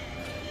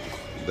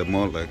the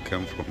mall I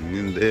came from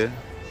in there.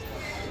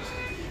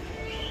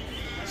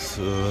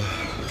 So,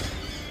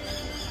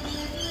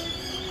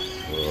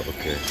 oh,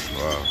 okay,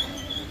 wow.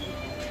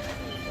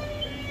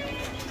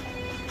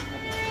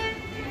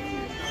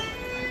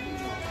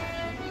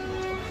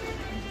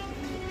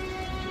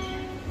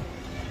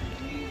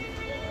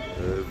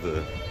 There's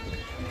the,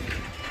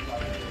 I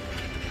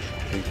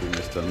think we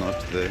missed a knot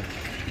there.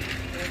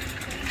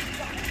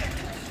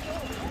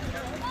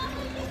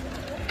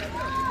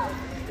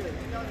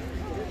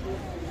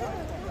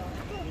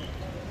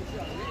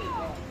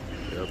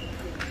 Yep.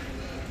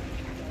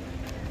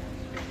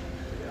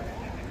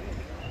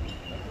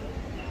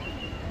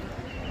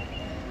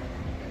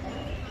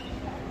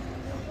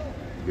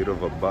 Bit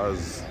of a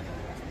buzz.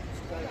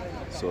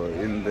 So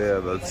in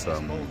there, that's the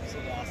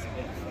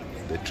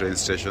train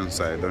station,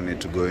 so I don't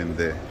need to go in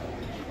there.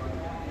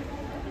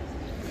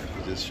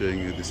 Just showing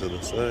you this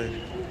other side.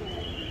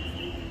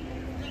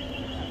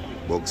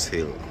 Box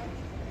Hill.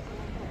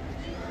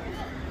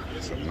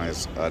 Some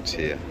nice art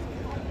here.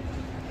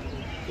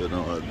 Don't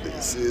know what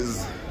this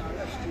is.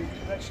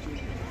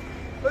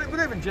 But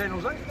even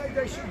journals,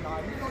 they should know.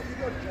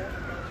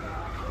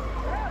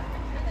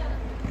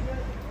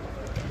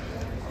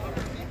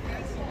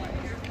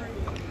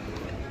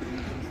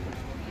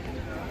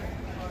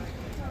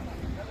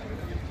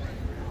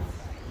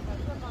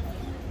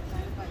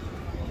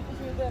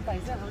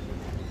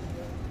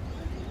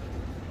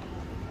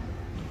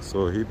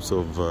 So heaps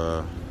of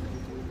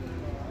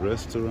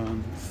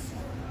restaurants.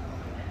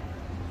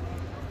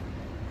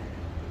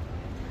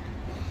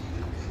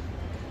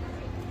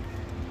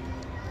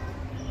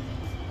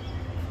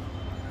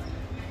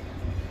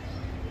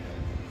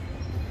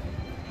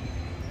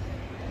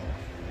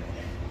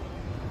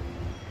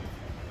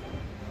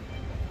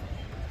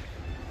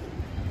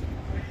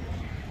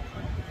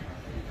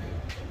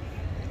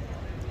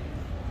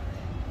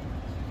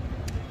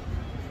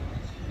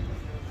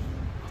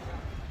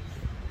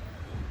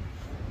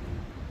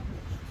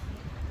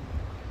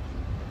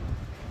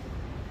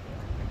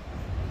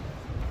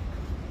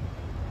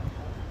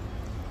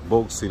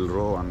 Box Hill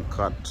Raw and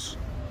Cut.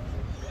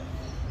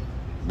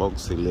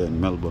 Box Hill in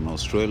Melbourne,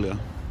 Australia.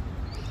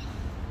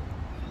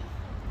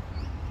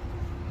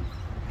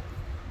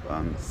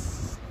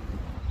 Buns.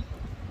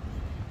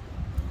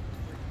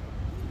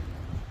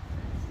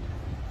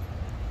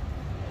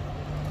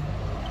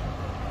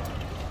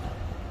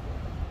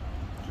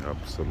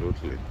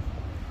 Absolutely.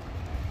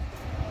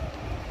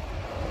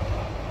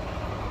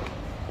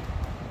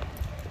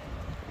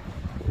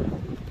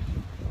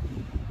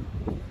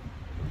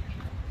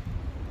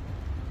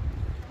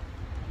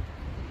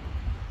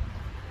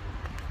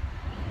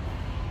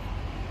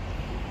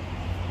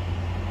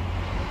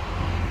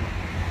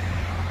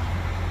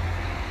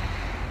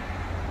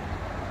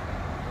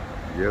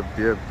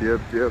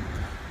 Yep.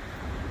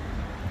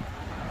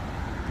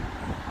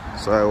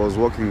 So I was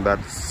walking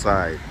that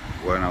side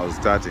when I was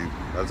starting.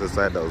 That's the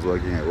side I was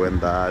walking. I went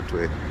that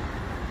way,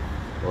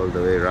 all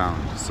the way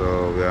around.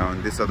 So we are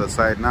on this other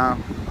side now.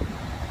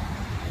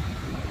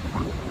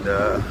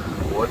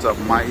 What a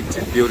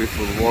mighty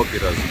beautiful walk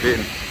it has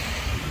been.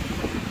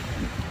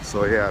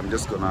 So yeah, I'm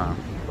just gonna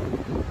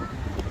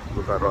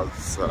look at what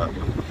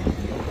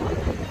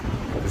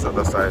this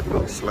other side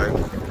looks like.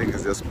 I think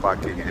it's just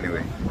parking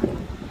anyway.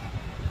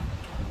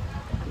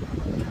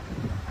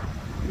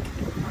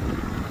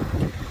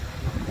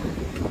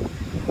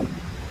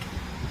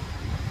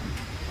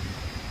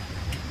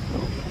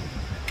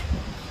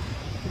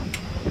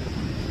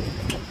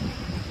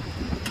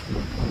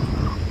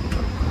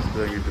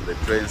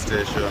 train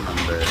station and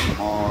the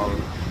mall,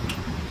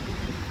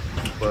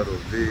 part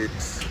of it.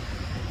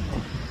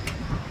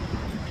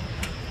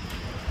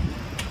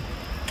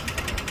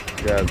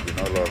 Yeah, it's been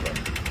all over.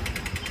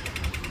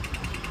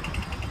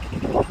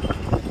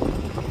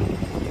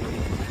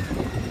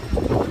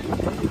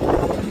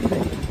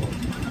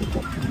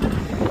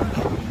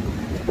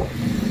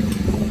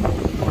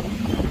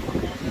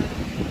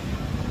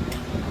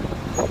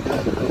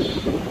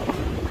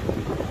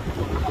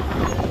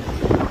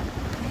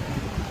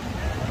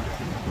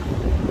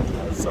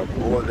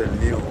 Some old and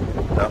new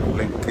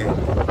dumpling king.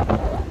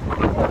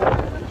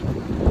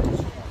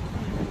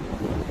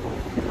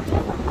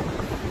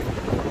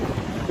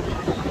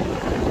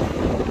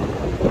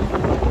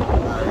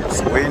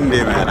 It's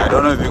windy, man. I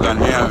don't know if you can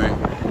hear me.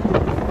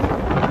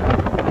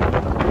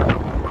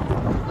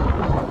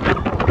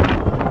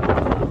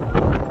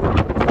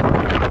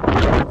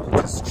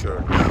 This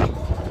church.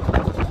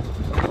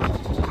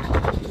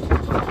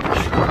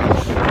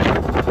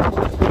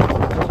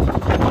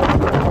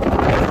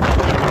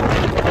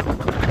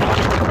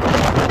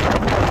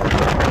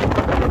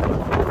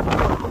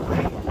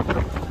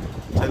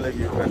 Telling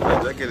you, man,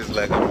 my jacket is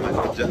like a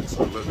Michael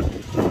Jackson. Look.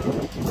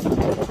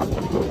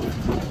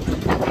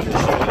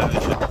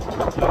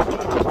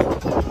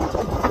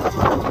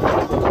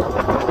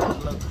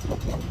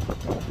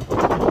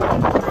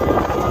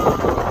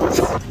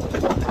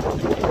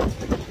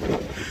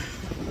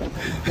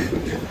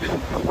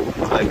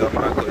 Like a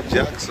Michael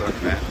Jackson,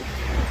 man.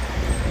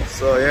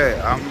 So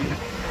yeah,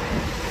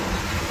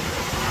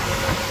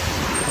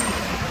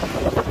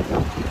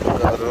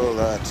 got all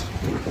that.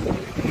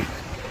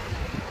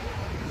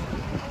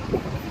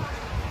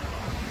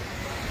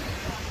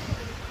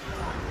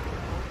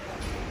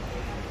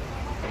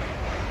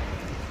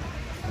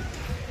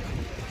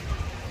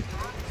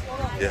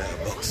 Yeah,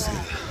 Box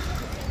Hill.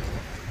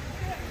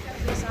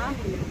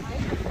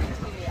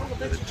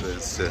 The train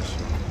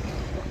station.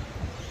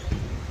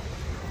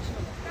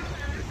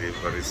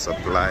 Delivery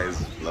supplies,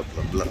 blah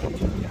blah blah.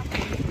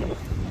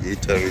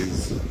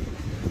 Eateries.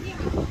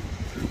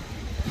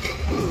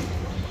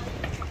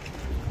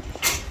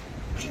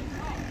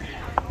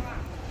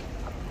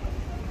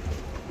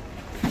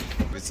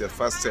 If it's your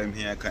first time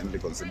here, kindly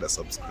consider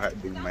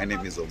subscribing. My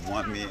name is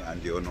Omwami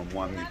and you're on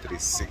Omwami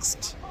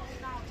 360.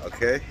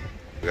 Okay?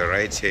 We're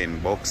right here in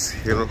Box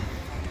Hill.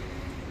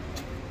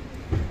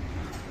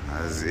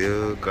 As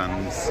you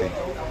can see,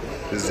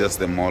 this is just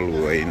the mall we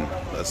were in.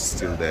 That's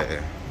still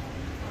the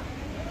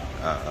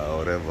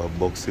whatever,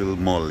 Box Hill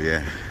Mall,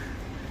 yeah.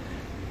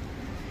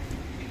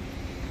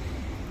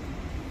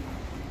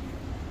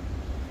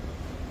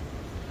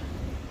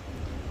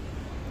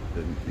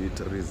 Then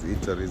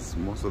eateries,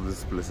 most of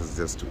these places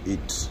just to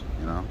eat,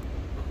 you know.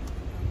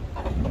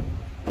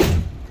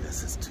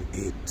 Places to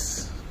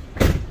eat.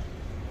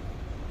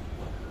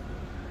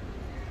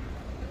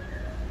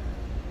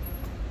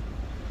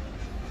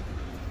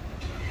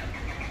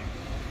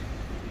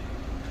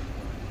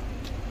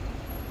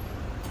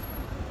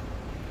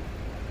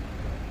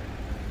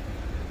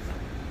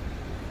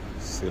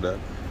 See that?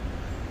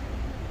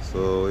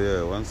 So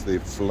yeah, once they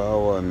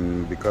flower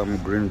and become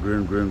green,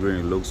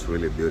 it looks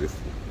really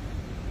beautiful.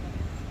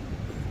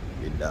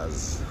 It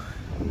does.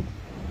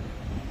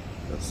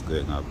 Just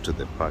going up to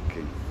the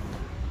parking.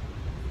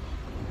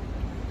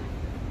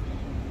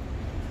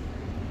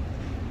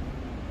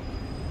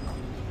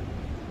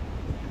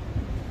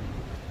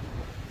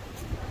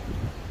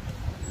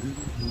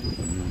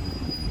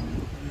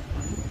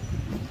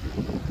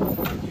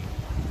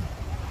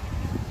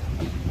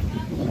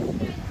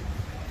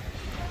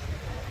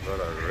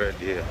 Red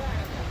here.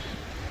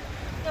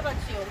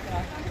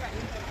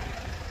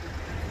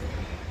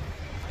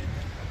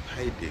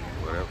 Hiding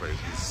wherever it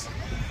is.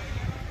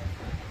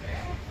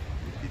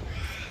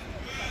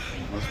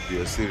 It must be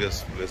a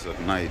serious place at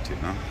night, you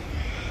know.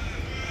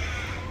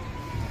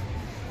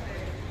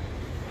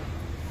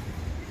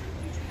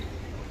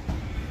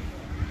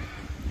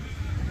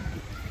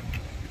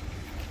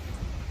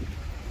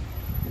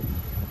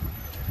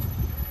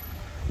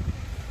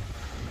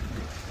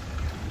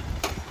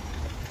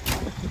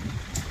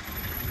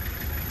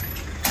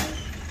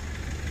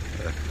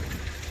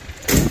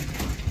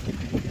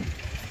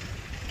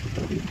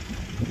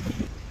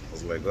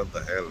 Like, what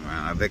the hell,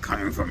 man? Are they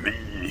coming for me?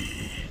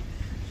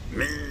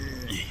 Me?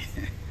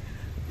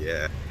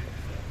 Yeah,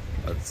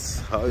 that's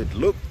how it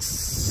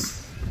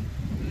looks.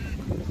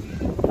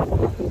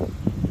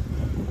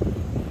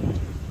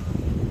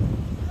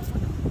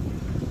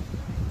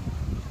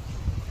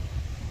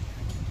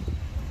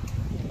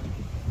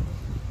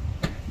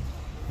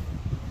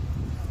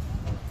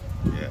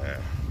 Yeah.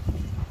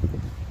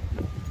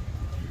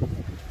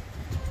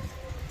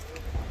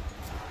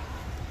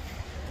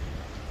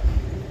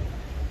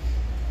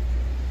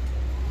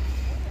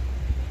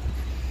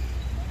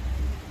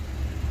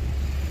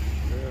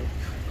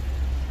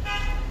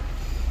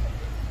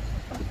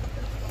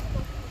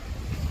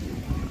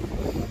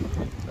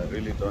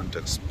 Really don't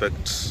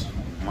expect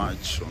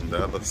much on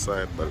the other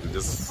side, but we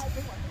just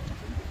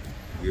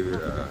give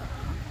it a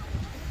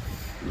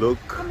look.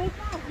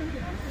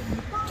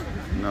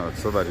 No,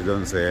 so that you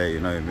don't say, hey, you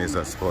know, you miss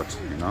a spot,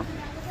 you know.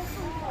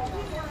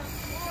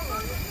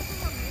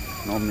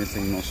 No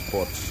missing, no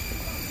spot.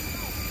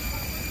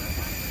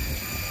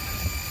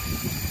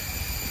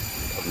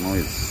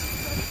 Noise.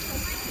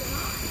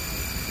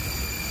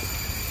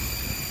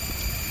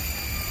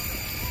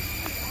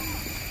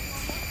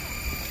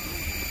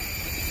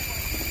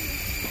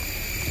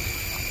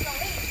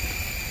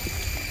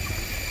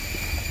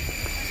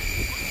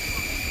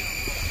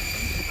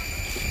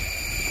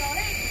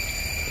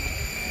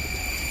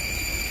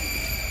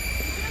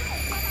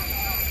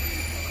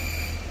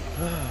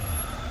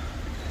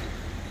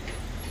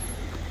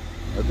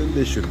 I think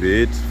this should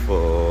be it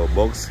for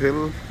Box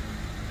Hill,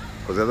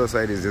 because the other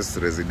side is just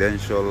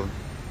residential,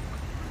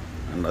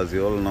 and as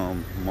you all know,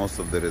 most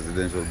of the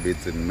residential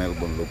bits in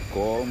Melbourne look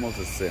almost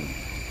the same.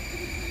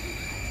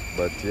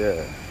 But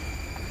yeah,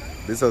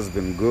 this has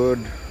been good,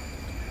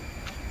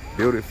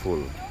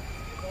 beautiful,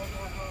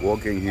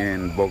 walking here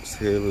in Box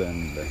Hill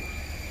and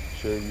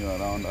showing you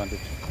around until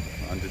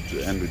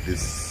to end with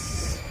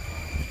this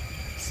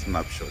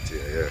snapshot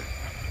here.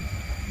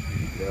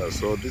 Yeah,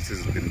 so this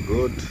has been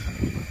good.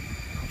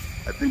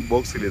 I think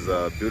Box Hill is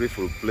a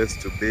beautiful place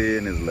to be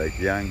in. It's like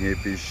young,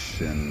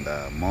 hippish, and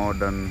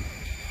modern,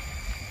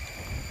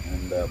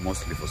 and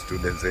mostly for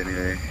students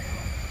anyway.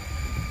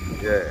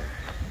 Yeah.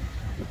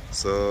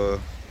 So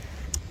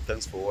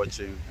thanks for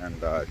watching,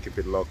 and keep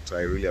it locked.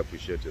 I really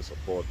appreciate your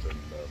support. And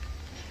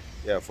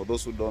yeah, for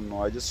those who don't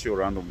know, I just show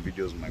random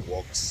videos, my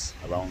walks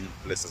around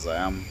places I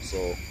am.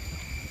 So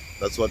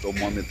that's what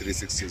Omwami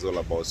 360 is all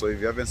about. So if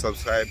you haven't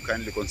subscribed,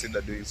 kindly consider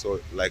doing so.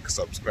 Like,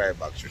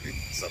 subscribe, actually.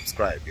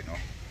 Subscribe, you know.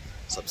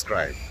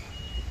 Subscribe.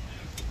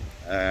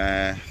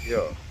 Yeah.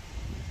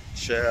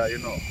 Share, you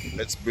know.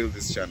 Let's build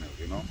this channel,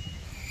 you know.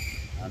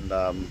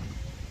 And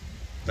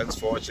thanks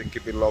for watching.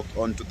 Keep it locked.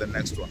 On to the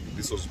next one.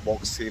 This was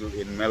Box Hill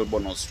in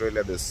Melbourne,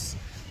 Australia. This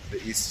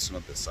the east,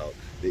 not the south.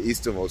 The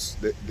east of us,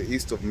 the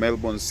east of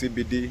Melbourne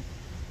CBD,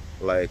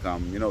 like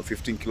you know,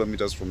 15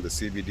 kilometers from the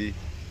CBD,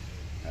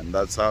 and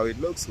that's how it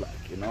looks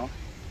like, you know.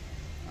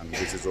 And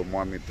this is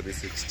Omwami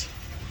 360.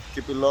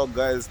 Keep it locked,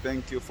 guys.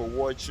 Thank you for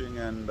watching,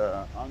 and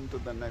on to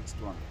the next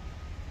one.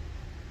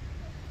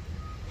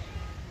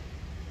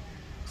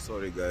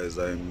 Sorry guys,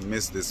 I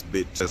missed this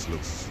bit. This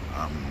looks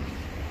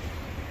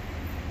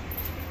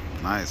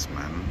nice,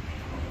 man,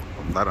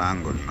 from that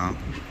angle, you know.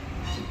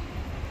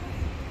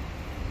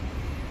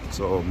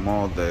 So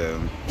more the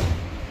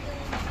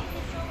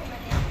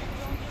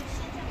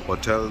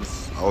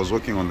hotels. I was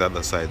working on the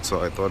other side,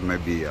 so I thought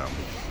maybe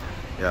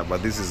yeah,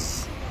 but this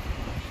is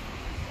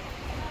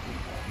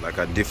like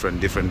a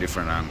different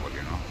angle,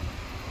 you know.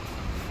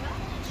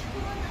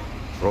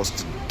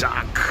 Roast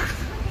duck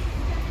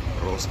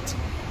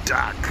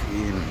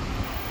in.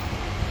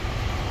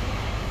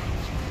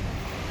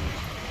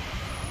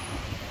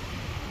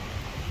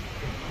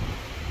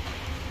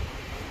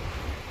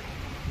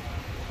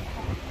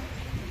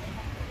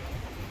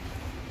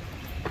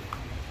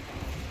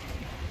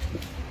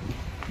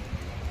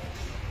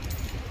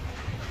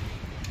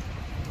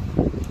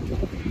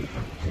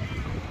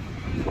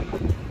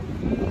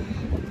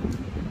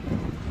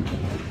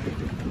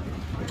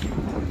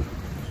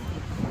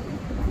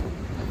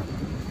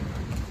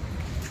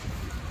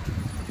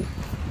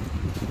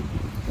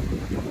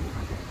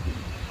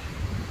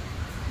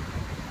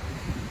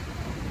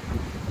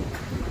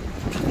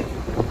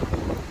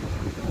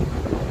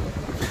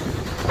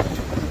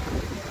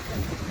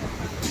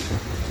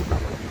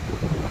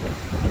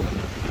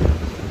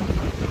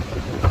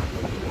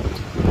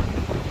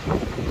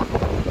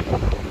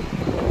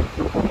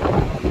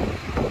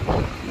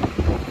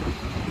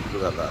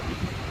 Look at that.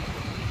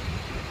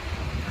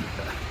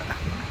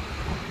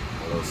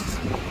 Roast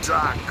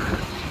duck.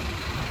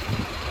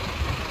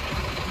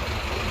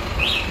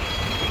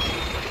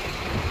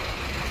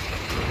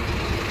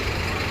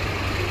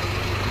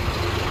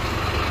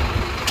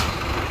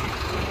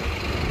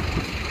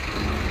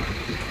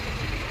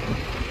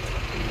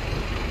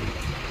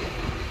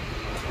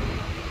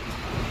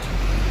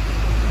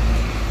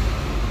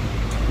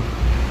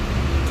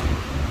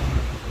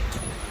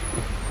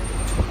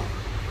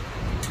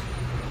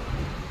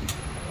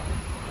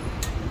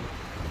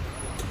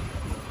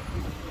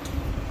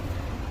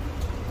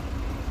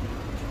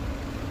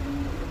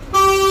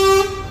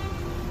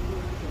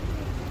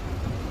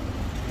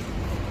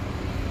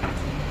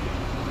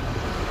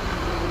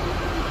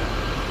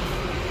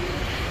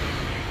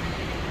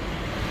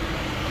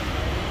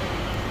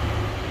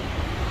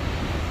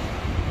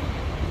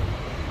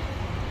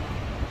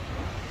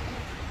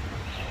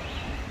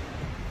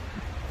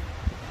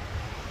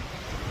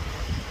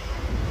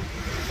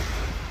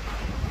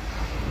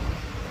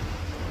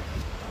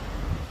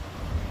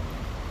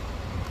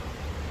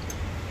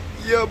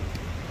 Yep.